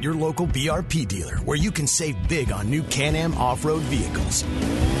event at your local BRP dealer, where you can save big on new Can-Am off-road vehicles.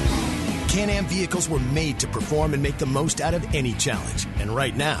 Can-Am vehicles were made to perform and make the most out of any challenge. And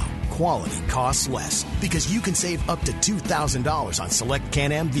right now, quality costs less, because you can save up to $2,000 on select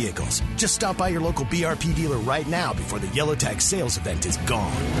Can-Am vehicles. Just stop by your local BRP dealer right now before the Yellow Tag sales event is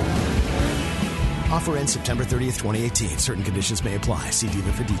gone. Offer ends September 30th, 2018. Certain conditions may apply. See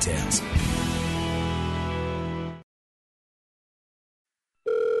dealer for details.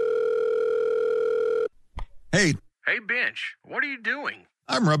 Hey. Hey, Bench, what are you doing?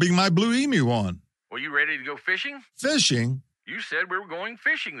 I'm rubbing my Blue Emu on. Were you ready to go fishing? Fishing? You said we were going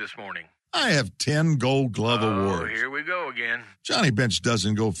fishing this morning. I have 10 Gold Glove awards. Oh, here we go again. Johnny Bench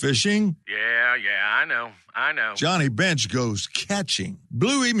doesn't go fishing. Yeah, I know. Johnny Bench goes catching.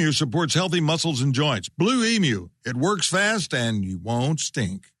 Blue Emu supports healthy muscles and joints. Blue Emu. It works fast and you won't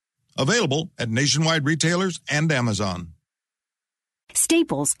stink. Available at nationwide retailers and Amazon.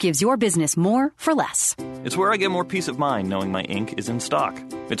 Staples gives your business more for less. It's where I get more peace of mind knowing my ink is in stock.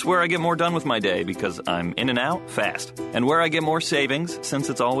 It's where I get more done with my day because I'm in and out fast. And where I get more savings since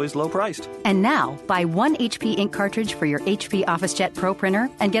it's always low priced. And now, buy one HP ink cartridge for your HP OfficeJet Pro printer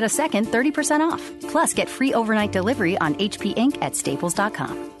and get a second 30% off. Plus, get free overnight delivery on HP ink at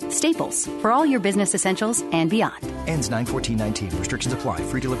staples.com. Staples, for all your business essentials and beyond. Ends 9/14/19. Restrictions apply.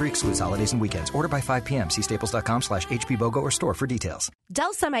 Free delivery excludes holidays and weekends. Order by 5 p.m. See staples.com/HP BOGO or store for details.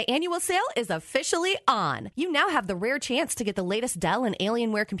 Dell Semi-Annual Sale is officially on. You now have the rare chance to get the latest Dell and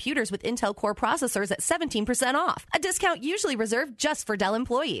Alienware computers with Intel Core processors at 17% off. A discount usually reserved just for Dell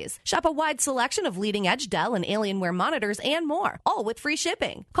employees. Shop a wide selection of leading-edge Dell and Alienware monitors and more, all with free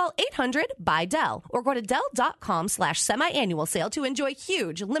shipping. Call 800-BUY-DELL or go to Dell.com/semi-annual sale to enjoy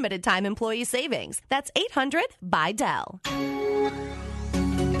huge limited-time employee savings. That's 800-BUY-DELL.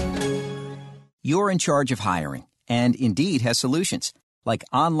 You're in charge of hiring, and Indeed has solutions, like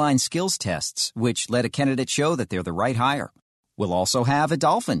online skills tests, which let a candidate show that they're the right hire. We'll also have a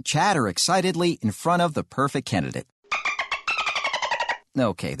dolphin chatter excitedly in front of the perfect candidate.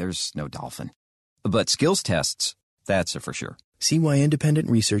 Okay, there's no dolphin. But skills tests, that's a for sure. See why independent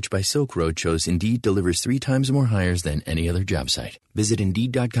research by Silk Road shows Indeed delivers 3 times more hires than any other job site. Visit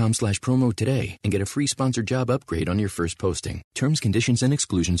Indeed.com/promo today and get a free sponsored job upgrade on your first posting. Terms, conditions, and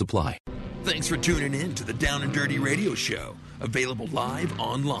exclusions apply. Thanks for tuning in to the Down and Dirty Radio Show, available live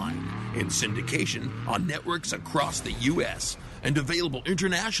online, in syndication on networks across the U.S., and available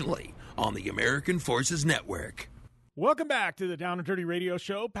internationally on the American Forces Network. Welcome back to the Down and Dirty Radio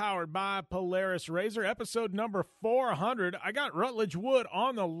Show, powered by Polaris Razor, episode number 400. I got Rutledge Wood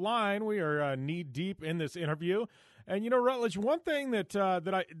on the line. We are knee-deep in this interview. And Rutledge, one thing that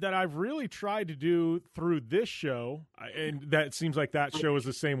I've really tried to do through this show, and that seems like that show is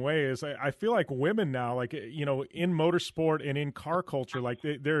the same way, is I feel like women now, like in motorsport and in car culture, like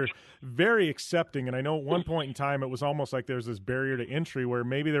they're very accepting. And I know at one point in time it was almost like there's this barrier to entry where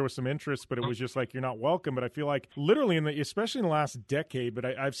maybe there was some interest, but it was just like you're not welcome. But I feel like literally especially in the last decade, but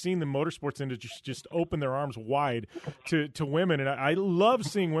I've seen the motorsports industry just open their arms wide to women, and I love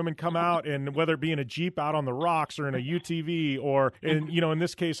seeing women come out, and whether it be in a Jeep out on the rocks or in a UTV or in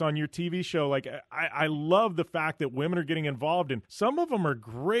this case on your TV show, like I love the fact that women are getting involved, and some of them are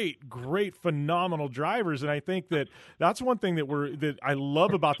great, phenomenal drivers. And I think that that's one thing that I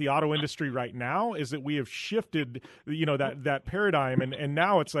love about the auto industry right now is that we have shifted, that paradigm, and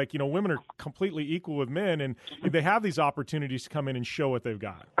now it's like, women are completely equal with men, and they have these opportunities to come in and show what they've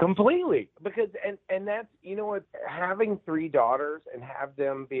got. Completely. Because, and that's, what, having 3 daughters and have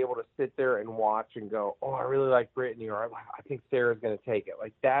them be able to sit there and watch and go, oh, I really like Brittany, or I think Sarah's going to take it.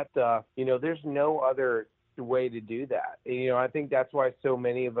 Like that, there's no other way to do that. I think that's why so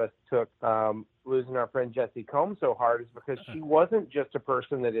many of us took losing our friend Jessie Combs so hard, is because she wasn't just a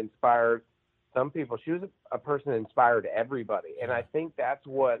person that inspired some people. She was a person that inspired everybody. And I think that's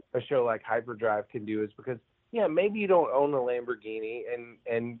what a show like Hyperdrive can do, is because, yeah, maybe you don't own a Lamborghini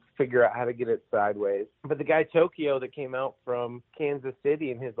and figure out how to get it sideways. But the guy Tokyo that came out from Kansas City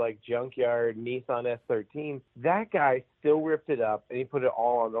in his junkyard Nissan S13, that guy still ripped it up and he put it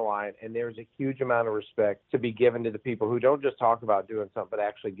all on the line. And there's a huge amount of respect to be given to the people who don't just talk about doing something, but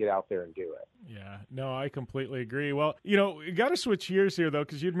actually get out there and do it. Yeah, no, I completely agree. Well, you got to switch gears here, though,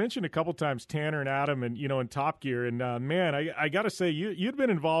 because you'd mentioned a couple times Tanner and Adam and, in Top Gear. And, man, I got to say, you'd been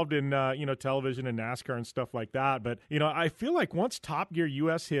involved in, television and NASCAR and stuff like that. But, I feel like once Top Gear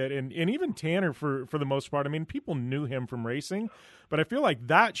US hit, and even Tanner for the most part, I mean, people knew him from racing. But I feel like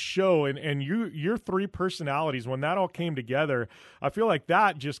that show and your 3 personalities, when that all came together, I feel like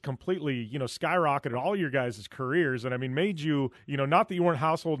that just completely, skyrocketed all your guys' careers. And I mean, made you, not that you weren't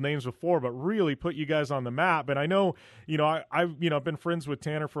household names before, but really put you guys on the map. And I know, I've been friends with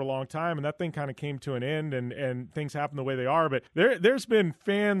Tanner for a long time, and that thing kind of came to an end, and things happen the way they are. But there's been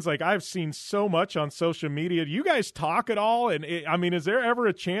fans, like I've seen so much on social media. Do you guys talk at all? And is there ever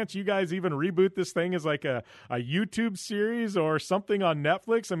a chance you guys even reboot this thing as like a YouTube series or something on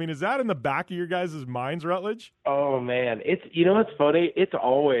Netflix? I mean, is that in the back of your guys' minds, Rutledge? Oh man, it's it's funny. It's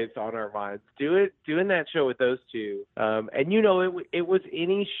always on our minds. Doing that show with those two, and it was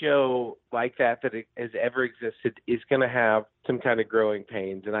any show like that has ever existed is going to have some kind of growing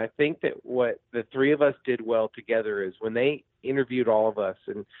pains. And I think that what the 3 of us did well together is when they interviewed all of us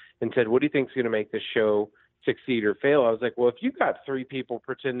and said, "What do you think is going to make this show succeed or fail?" I was like, well, if you've got 3 people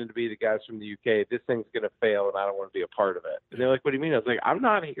pretending to be the guys from the UK, this thing's going to fail, and I don't want to be a part of it. And they're like, what do you mean? I was like, I'm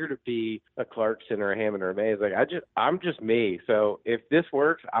not here to be a Clarkson or a Hammond or a May. Like, I'm just me. So if this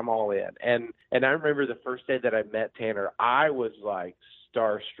works, I'm all in. And I remember the first day that I met Tanner, I was like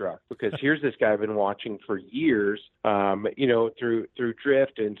starstruck, because here's this guy I've been watching for years, through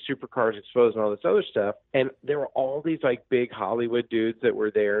Drift and Supercars Exposed and all this other stuff. And there were all these like big Hollywood dudes that were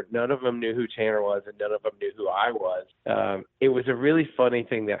there. None of them knew who Tanner was, and none of them knew who I was. It was a really funny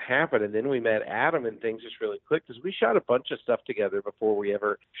thing that happened. And then we met Adam, and things just really clicked, because we shot a bunch of stuff together before we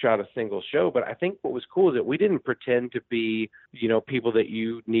ever shot a single show. But I think what was cool is that we didn't pretend to be, people that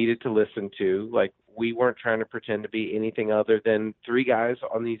you needed to listen to. Like, we weren't trying to pretend to be anything other than 3 guys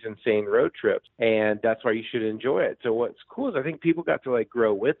on these insane road trips. And that's why you should enjoy it. So what's cool is I think people got to like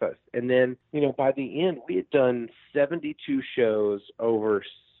grow with us. And then, by the end, we had done 72 shows over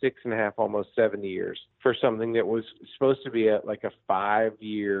 6.5, almost 7 years for something that was supposed to be a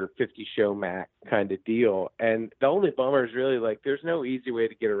 5-year, 50-show max kind of deal. And the only bummer is really like there's no easy way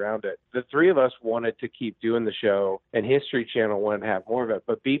to get around it. The 3 of us wanted to keep doing the show, and History Channel wanted to have more of it.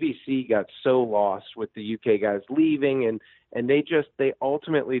 But BBC got so lost with the UK guys leaving, and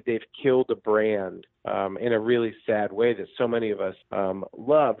they've killed a brand in a really sad way that so many of us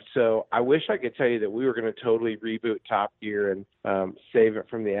loved. So I wish I could tell you that we were going to totally reboot Top Gear and save it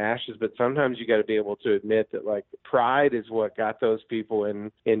from the ashes. But sometimes you got to be able to admit that like pride is what got those people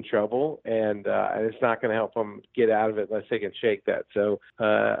in trouble, and it's not going to help them get out of it unless they can shake that. So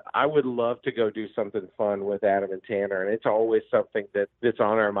I would love to go do something fun with Adam and Tanner, and it's always something that's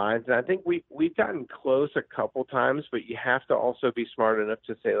on our minds. And I think we've gotten close a couple times, but you have have to also be smart enough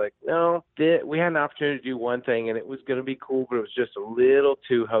to say, like, no, we had an opportunity to do one thing, and it was going to be cool, but it was just a little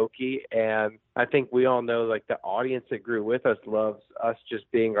too hokey. And I think we all know, like, the audience that grew with us loves us just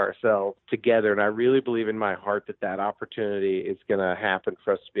being ourselves together. And I really believe in my heart that opportunity is going to happen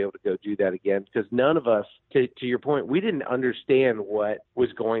for us to be able to go do that again, because none of us, to your point, we didn't understand what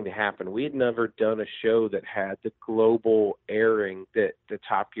was going to happen. We had never done a show that had the global airing that the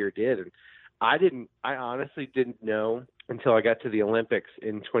Top Gear did. And I honestly didn't know until I got to the Olympics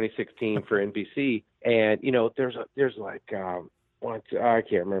in 2016 for NBC. And, you know, there's like, I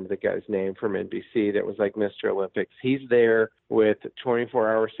can't remember the guy's name from NBC that was like Mr. Olympics. He's there with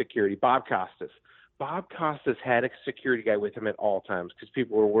 24-hour security, Bob Costas. Bob Costas had a security guy with him at all times because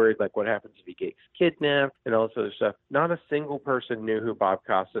people were worried, like, what happens if he gets kidnapped and all this other stuff. Not a single person knew who Bob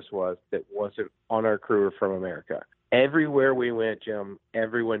Costas was that wasn't on our crew or from America. Everywhere we went, Jim,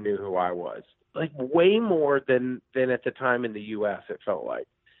 everyone knew who I was. Like, way more than at the time in the U.S., it felt like.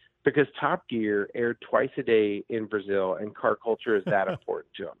 Because Top Gear aired twice a day in Brazil, and car culture is that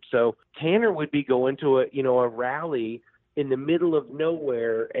important to him. So Tanner would be going to a rally in the middle of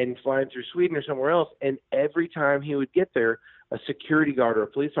nowhere and flying through Sweden or somewhere else, and every time he would get there, a security guard or a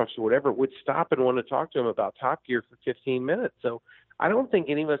police officer, whatever, would stop and want to talk to him about Top Gear for 15 minutes. So I don't think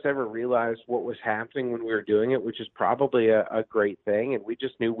any of us ever realized what was happening when we were doing it, which is probably a great thing. And we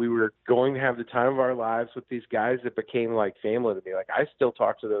just knew we were going to have the time of our lives with these guys that became like family to me. Like, I still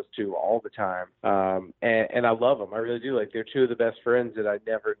talk to those two all the time. And I love them. I really do. Like, they're two of the best friends that I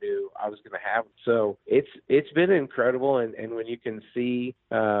never knew I was going to have. So it's been incredible. And when you can see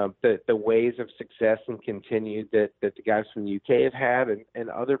the ways of success and continued that the guys from the UK have had, and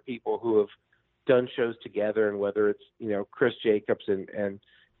other people who have done shows together, and whether it's, you know, Chris Jacobs and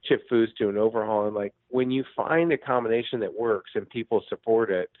Chip Foose doing Overhaul, and like, when you find a combination that works and people support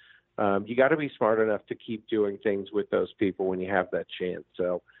it, you got to be smart enough to keep doing things with those people when you have that chance.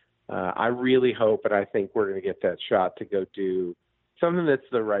 So I really hope, and I think we're going to get that shot to go do something that's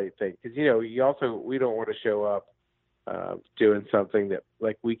the right thing, because, you know, we don't want to show up doing something that,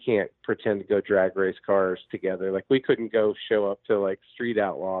 like, we can't pretend to go drag race cars together. Like, we couldn't go show up to like Street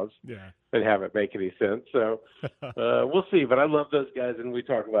Outlaws and have it make any sense. So we'll see. But I love those guys, and we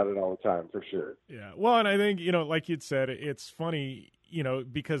talk about it all the time for sure. Yeah. Well, and I think, you know, like you'd said, it's funny, you know,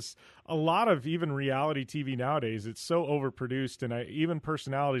 because a lot of even reality TV nowadays, it's so overproduced, and even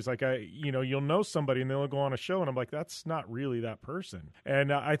personalities, like, you'll know somebody and they'll go on a show and I'm like, that's not really that person.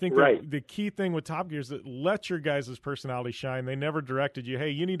 And I think the key thing with Top Gear is that let your guys' personality shine. They never directed you,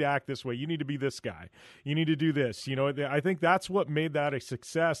 hey, you need to act this way. You need to be this guy. You need to do this. You know, I think that's what made that a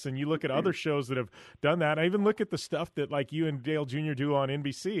success. And you look at other shows that have done that. I even look at the stuff that, like, you and Dale Jr. do on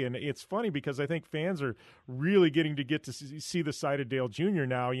NBC. And it's funny because I think fans are really getting to get to see the side of Dale Jr.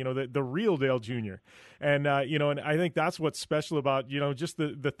 now, you know, the real Dale Jr. And, you know, and I think that's what's special about, you know, just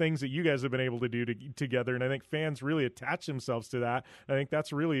the things that you guys have been able to do together. And I think fans really attach themselves to that. I think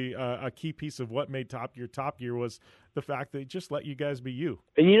that's really a key piece of what made Top Gear was the fact that it just let you guys be you.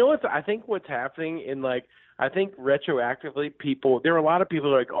 And you know what? I think what's happening in, like, I think retroactively there were a lot of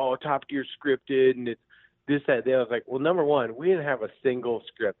people like, oh, Top Gear scripted and it's this, that, that. I was like, well, number one, we didn't have a single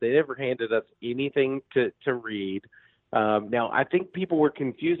script. They never handed us anything to read. Now, I think people were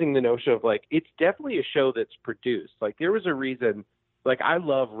confusing the notion of, like, it's definitely a show that's produced. Like, there was a reason, like, I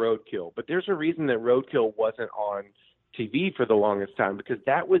love Roadkill, but there's a reason that Roadkill wasn't on TV for the longest time, because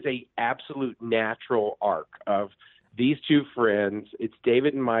that was a absolute natural arc of these two friends. It's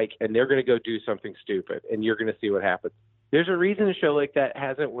David and Mike, and they're going to go do something stupid, and you're going to see what happens. There's a reason a show like that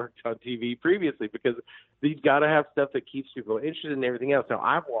hasn't worked on TV previously, because you've got to have stuff that keeps people interested in everything else. Now,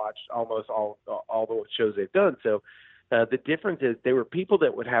 I've watched almost all the shows they've done, so the difference is they were people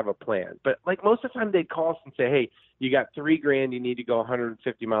that would have a plan. But, like, most of the time they'd call us and say, hey, you got $3,000, you need to go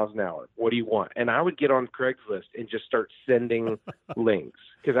 150 miles an hour. What do you want? And I would get on Craigslist and just start sending links,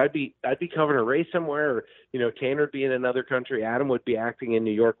 because I'd be covering a race somewhere, or, you know, Tanner would be in another country, Adam would be acting in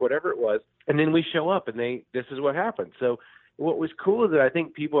New York, whatever it was. And then we show up and this is what happened. So what was cool is that I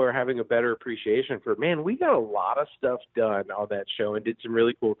think people are having a better appreciation for, man, we got a lot of stuff done on that show and did some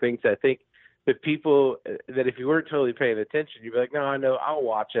really cool things. I think that people, that if you weren't totally paying attention, you'd be like, no, I know, I'll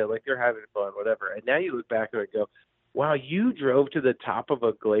watch it. Like, they're having fun, whatever. And now you look back at it and go, wow, you drove to the top of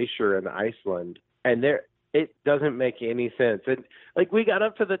a glacier in Iceland, and it doesn't make any sense. And, like, we got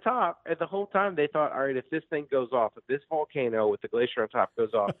up to the top, and the whole time they thought, all right, if this thing goes off, if this volcano with the glacier on top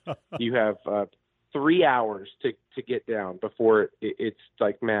goes off, you have 3 hours to get down before it's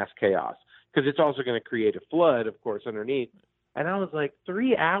like mass chaos, because it's also going to create a flood, of course, underneath. And I was like,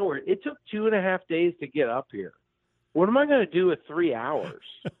 3 hours? It took 2.5 days to get up here. What am I going to do with 3 hours?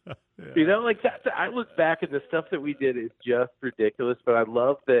 You know, like that. I look back and the stuff that we did is just ridiculous, but I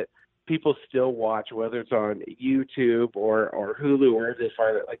love that people still watch, whether it's on YouTube or Hulu, wherever they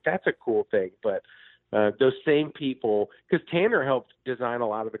find it. Like, that's a cool thing. But those same people, because Tanner helped design a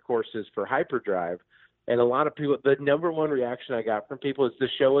lot of the courses for Hyperdrive, and a lot of people, the number one reaction I got from people is, the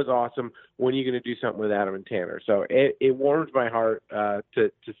show is awesome. When are you going to do something with Adam and Tanner? So it warms my heart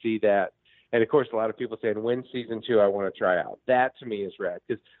to see that. And, of course, a lot of people saying, when season 2 I want to try out. That, to me, is rad.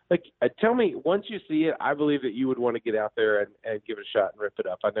 Because, like, tell me, once you see it, I believe that you would want to get out there and give it a shot and rip it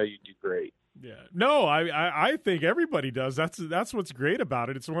up. I know you do great. Yeah. No, I think everybody does. That's what's great about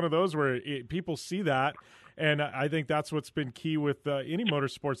it. It's one of those where people see that, and I think that's what's been key with any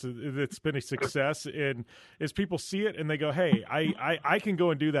motorsports that's been a success, is people see it and they go, hey, I can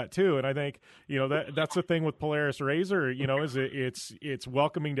go and do that too. And I think, you know, that's the thing with Polaris RZR, you know, is it's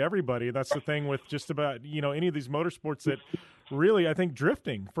welcoming to everybody. That's the thing with just about, you know, any of these motorsports that really, I think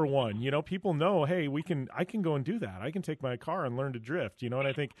drifting, for one, you know, people know, hey, I can go and do that. I can take my car and learn to drift, you know, and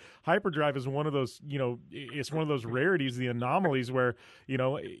I think Hyperdrive is one of those, you know, it's one of those rarities, the anomalies where, you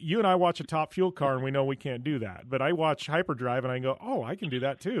know, you and I watch a Top Fuel car and we know we can't do that. But I watch Hyperdrive and I go, oh, I can do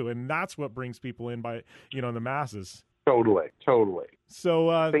that too. And that's what brings people in by, you know, the masses. Totally. So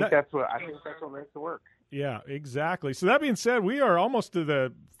I think that's what makes it work. Yeah, exactly. So that being said, we are almost to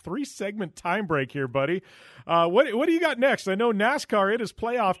the 3-segment time break here, buddy. What do you got next? I know NASCAR, it is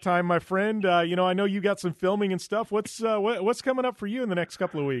playoff time, my friend. You know, I know you got some filming and stuff. What's coming up for you in the next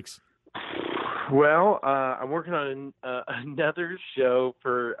couple of weeks? Well, I'm working on another show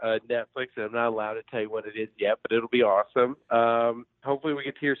for Netflix, and I'm not allowed to tell you what it is yet, but it'll be awesome. Hopefully we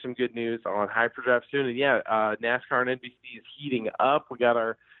get to hear some good news on Hyperdrive soon. And, yeah, NASCAR and NBC is heating up. We got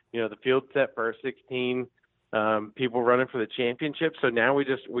our, you know, the field set for our 16 people running for the championship. So now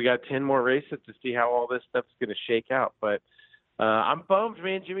we got 10 more races to see how all this stuff's going to shake out. But I'm bummed,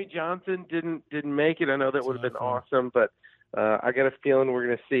 man. Jimmie Johnson didn't make it. I know that would have been awesome, but I got a feeling we're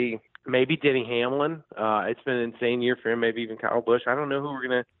going to see maybe Denny Hamlin. It's been an insane year for him. Maybe even Kyle Busch. I don't know who we're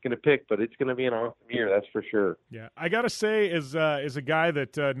gonna pick, but it's gonna be an awesome year. That's for sure. Yeah, I gotta say, as a guy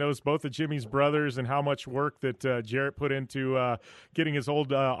that knows both of Jimmy's brothers and how much work that Jarrett put into getting his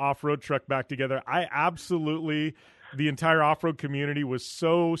old off-road truck back together, I absolutely. The entire off-road community was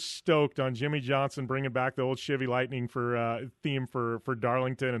so stoked on Jimmie Johnson bringing back the old Chevy Lightning for theme for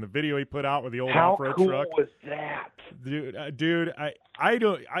Darlington, and the video he put out with the old off-road truck. How cool was that? Dude,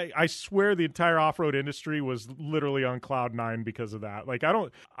 I swear the entire off-road industry was literally on cloud 9 because of that. Like,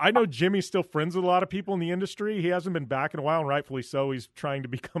 I know Jimmy's still friends with a lot of people in the industry. He hasn't been back in a while, and rightfully so. He's trying to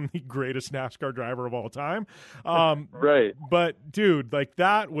become the greatest NASCAR driver of all time. Right. But dude, like,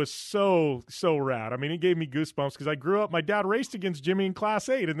 that was so rad. I mean, it gave me goosebumps because I grew up, my dad raced against Jimmy in Class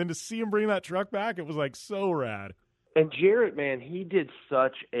 8, and then to see him bring that truck back, it was like so rad. And Jarrett, man, he did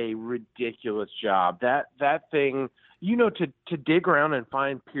such a ridiculous job. That thing, you know, to dig around and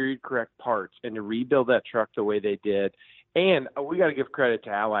find period correct parts and to rebuild that truck the way they did. And we got to give credit to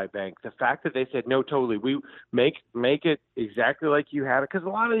Ally Bank. The fact that they said, no, totally, we make it exactly like you had it. Because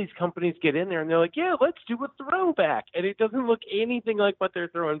a lot of these companies get in there and they're like, yeah, let's do a throwback. And it doesn't look anything like what they're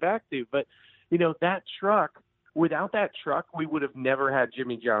throwing back to. But, you know, that truck, without that truck, we would have never had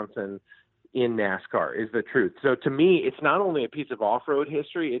Jimmie Johnson in NASCAR, is the truth. So to me, it's not only a piece of off-road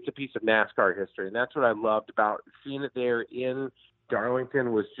history, it's a piece of NASCAR history. And that's what I loved about seeing it there in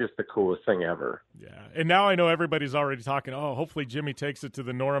Darlington. Was just the coolest thing ever. Yeah. And now I know everybody's already talking, hopefully Jimmy takes it to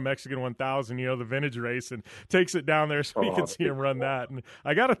the Nora Mexican 1000, you know, the vintage race, and takes it down there so you can see him run that. And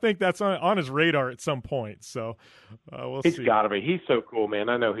I got to think that's on his radar at some point. So we'll see. It's got to be. He's so cool, man.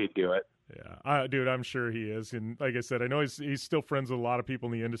 I know he'd do it. Yeah, dude, I'm sure he is. And like I said, I know he's still friends with a lot of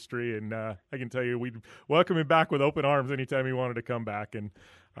people in the industry, and I can tell you we'd welcome him back with open arms anytime he wanted to come back. And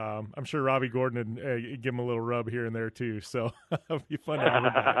I'm sure Robbie Gordon would give him a little rub here and there too. So it'll be fun to have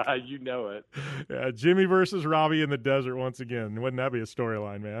him back. You know it. Yeah, Jimmy versus Robbie in the desert once again. Wouldn't that be a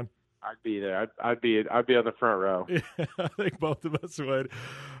storyline, man? I'd be there. I'd be on the front row. Yeah, I think both of us would.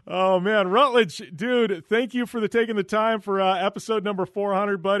 Oh man, Rutledge, dude, thank you for taking the time for episode number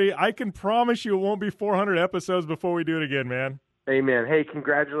 400, buddy. I can promise you it won't be 400 episodes before we do it again, man. Amen. Hey,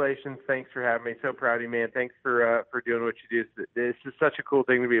 congratulations. Thanks for having me. So proud of you, man. Thanks for doing what you do. This is such a cool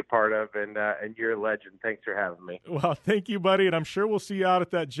thing to be a part of, and you're a legend. Thanks for having me. Well, thank you, buddy, and I'm sure we'll see you out at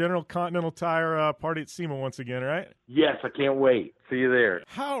that General Continental Tire party at SEMA once again, right? Yes, I can't wait. See you there.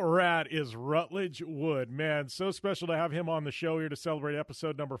 How rad is Rutledge Wood? Man, so special to have him on the show here to celebrate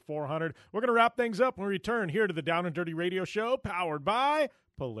episode number 400. We're going to wrap things up when we return here to the Down and Dirty Radio Show, powered by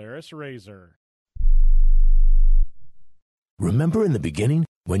Polaris RZR. Remember in the beginning,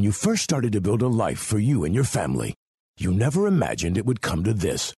 when you first started to build a life for you and your family, you never imagined it would come to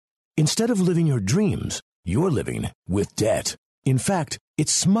this. Instead of living your dreams, you're living with debt. In fact,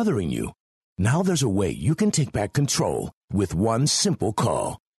 it's smothering you. Now there's a way you can take back control with one simple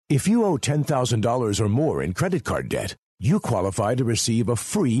call. If you owe $10,000 or more in credit card debt, you qualify to receive a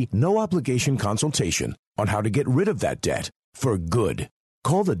free, no-obligation consultation on how to get rid of that debt for good.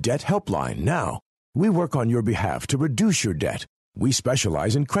 Call the Debt Helpline now. We work on your behalf to reduce your debt. We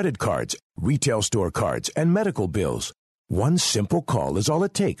specialize in credit cards, retail store cards, and medical bills. One simple call is all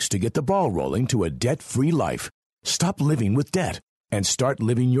it takes to get the ball rolling to a debt-free life. Stop living with debt and start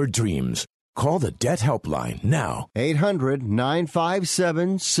living your dreams. Call the Debt Helpline now.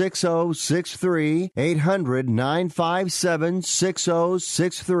 800-957-6063.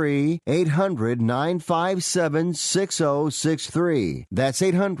 800-957-6063. 800-957-6063. That's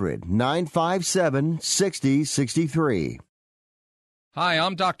 800-957-6063. Hi,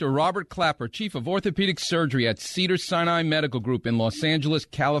 I'm Dr. Robert Clapper, Chief of Orthopedic Surgery at Cedars-Sinai Medical Group in Los Angeles,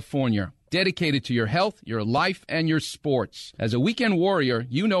 California. Dedicated to your health, your life, and your sports. As a weekend warrior,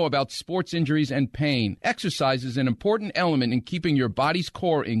 you know about sports injuries and pain. Exercise is an important element in keeping your body's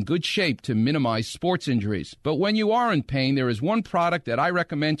core in good shape to minimize sports injuries. But when you are in pain, there is one product that I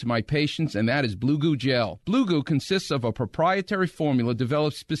recommend to my patients, and that is Blue Goo Gel. Blue Goo consists of a proprietary formula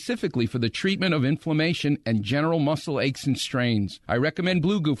developed specifically for the treatment of inflammation and general muscle aches and strains. I recommend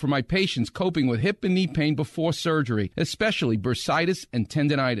Blue Goo for my patients coping with hip and knee pain before surgery, especially bursitis and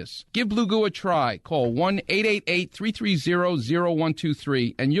tendinitis. Give Blue Goo a try. Call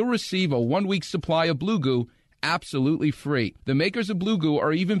 1-888-330-0123 and you'll receive a 1-week supply of Blue Goo absolutely free. The makers of Blue Goo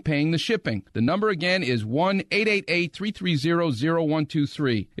are even paying the shipping. The number again is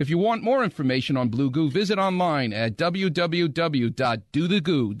 1-888-330-0123. If you want more information on Blue Goo, visit online at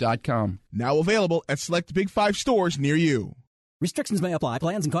www.dothegoo.com. Now available at select Big 5 stores near you. Restrictions may apply.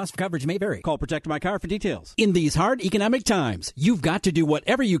 Plans and costs for coverage may vary. Call Protect My Car for details. In these hard economic times, you've got to do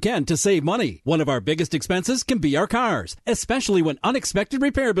whatever you can to save money. One of our biggest expenses can be our cars, especially when unexpected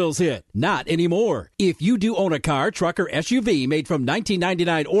repair bills hit. Not anymore. If you do own a car, truck, or SUV made from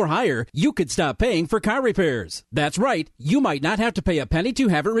 1999 or higher, you could stop paying for car repairs. That's right. You might not have to pay a penny to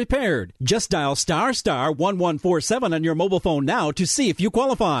have it repaired. Just dial **1147 on your mobile phone now to see if you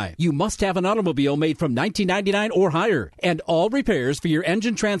qualify. You must have an automobile made from 1999 or higher, and all repairs for your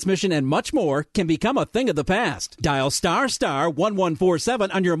engine, transmission, and much more can become a thing of the past. Dial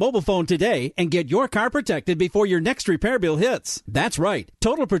 **1147 on your mobile phone today and get your car protected before your next repair bill hits. That's right.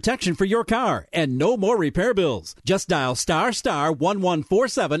 Total protection for your car and no more repair bills. Just dial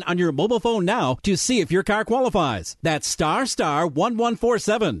 *1147 on your mobile phone now to see if your car qualifies. That's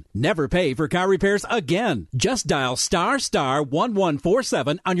 *1147. Never pay for car repairs again. Just dial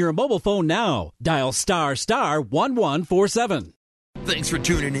 *1147 on your mobile phone now. Dial *1147. Thanks for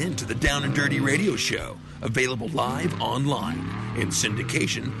tuning in to the Down and Dirty Radio Show, available live online, in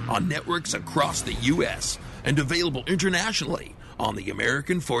syndication on networks across the U.S., and available internationally on the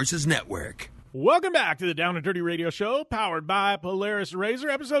American Forces Network. Welcome back to the Down and Dirty Radio Show, powered by Polaris Razor,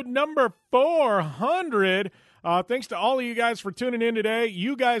 episode number 400. Thanks to all of you guys for tuning in today.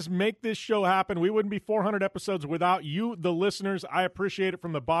 You guys make this show happen. We wouldn't be 400 episodes without you, the listeners. I appreciate it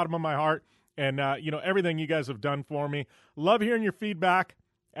from the bottom of my heart. And, everything you guys have done for me. Love hearing your feedback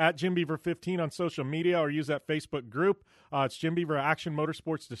at Jim Beaver 15 on social media, or use that Facebook group. It's Jim Beaver Action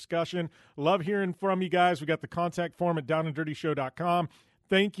Motorsports Discussion. Love hearing from you guys. We got the contact form at downanddirtyshow.com.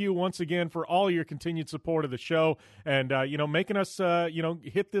 Thank you once again for all your continued support of the show and, making us,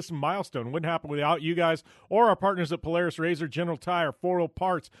 hit this milestone. Wouldn't happen without you guys or our partners at Polaris Razor, General Tire, 4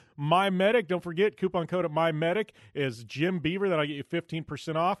 Parts, MyMedic. Don't forget, coupon code at MyMedic is Jim Beaver. That'll get you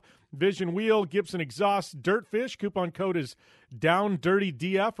 15% off. Vision Wheel, Gibson Exhaust, Dirtfish. Coupon code is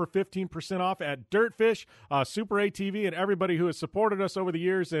DownDirtyDF for 15% off at Dirtfish. Super ATV, and everybody who has supported us over the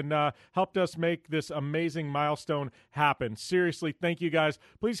years and helped us make this amazing milestone happen. Seriously, thank you guys.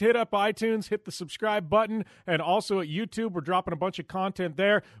 Please hit up iTunes, hit the subscribe button, and also at YouTube. We're dropping a bunch of content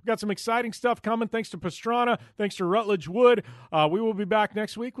there. We've got some exciting stuff coming. Thanks to Pastrana. Thanks to Rutledge Wood. We will be back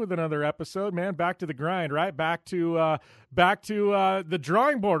next week with another episode, man. Back to the grind, right? Back to the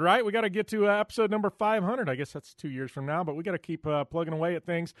drawing board, right? We got to get to episode number 500. I guess that's 2 years from now, but we got to keep plugging away at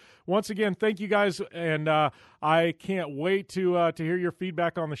things. Once again, thank you guys, and I can't wait to hear your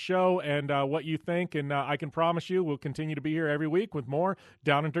feedback on the show and what you think, and I can promise you we'll continue to be here every week with more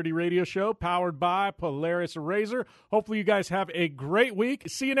Down and Dirty Radio Show, powered by Polaris Razor. Hopefully you guys have a great week.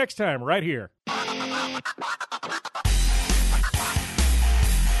 See you next time right here.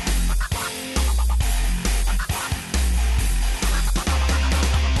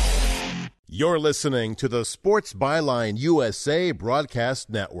 You're listening to the Sports Byline USA Broadcast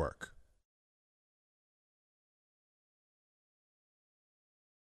Network.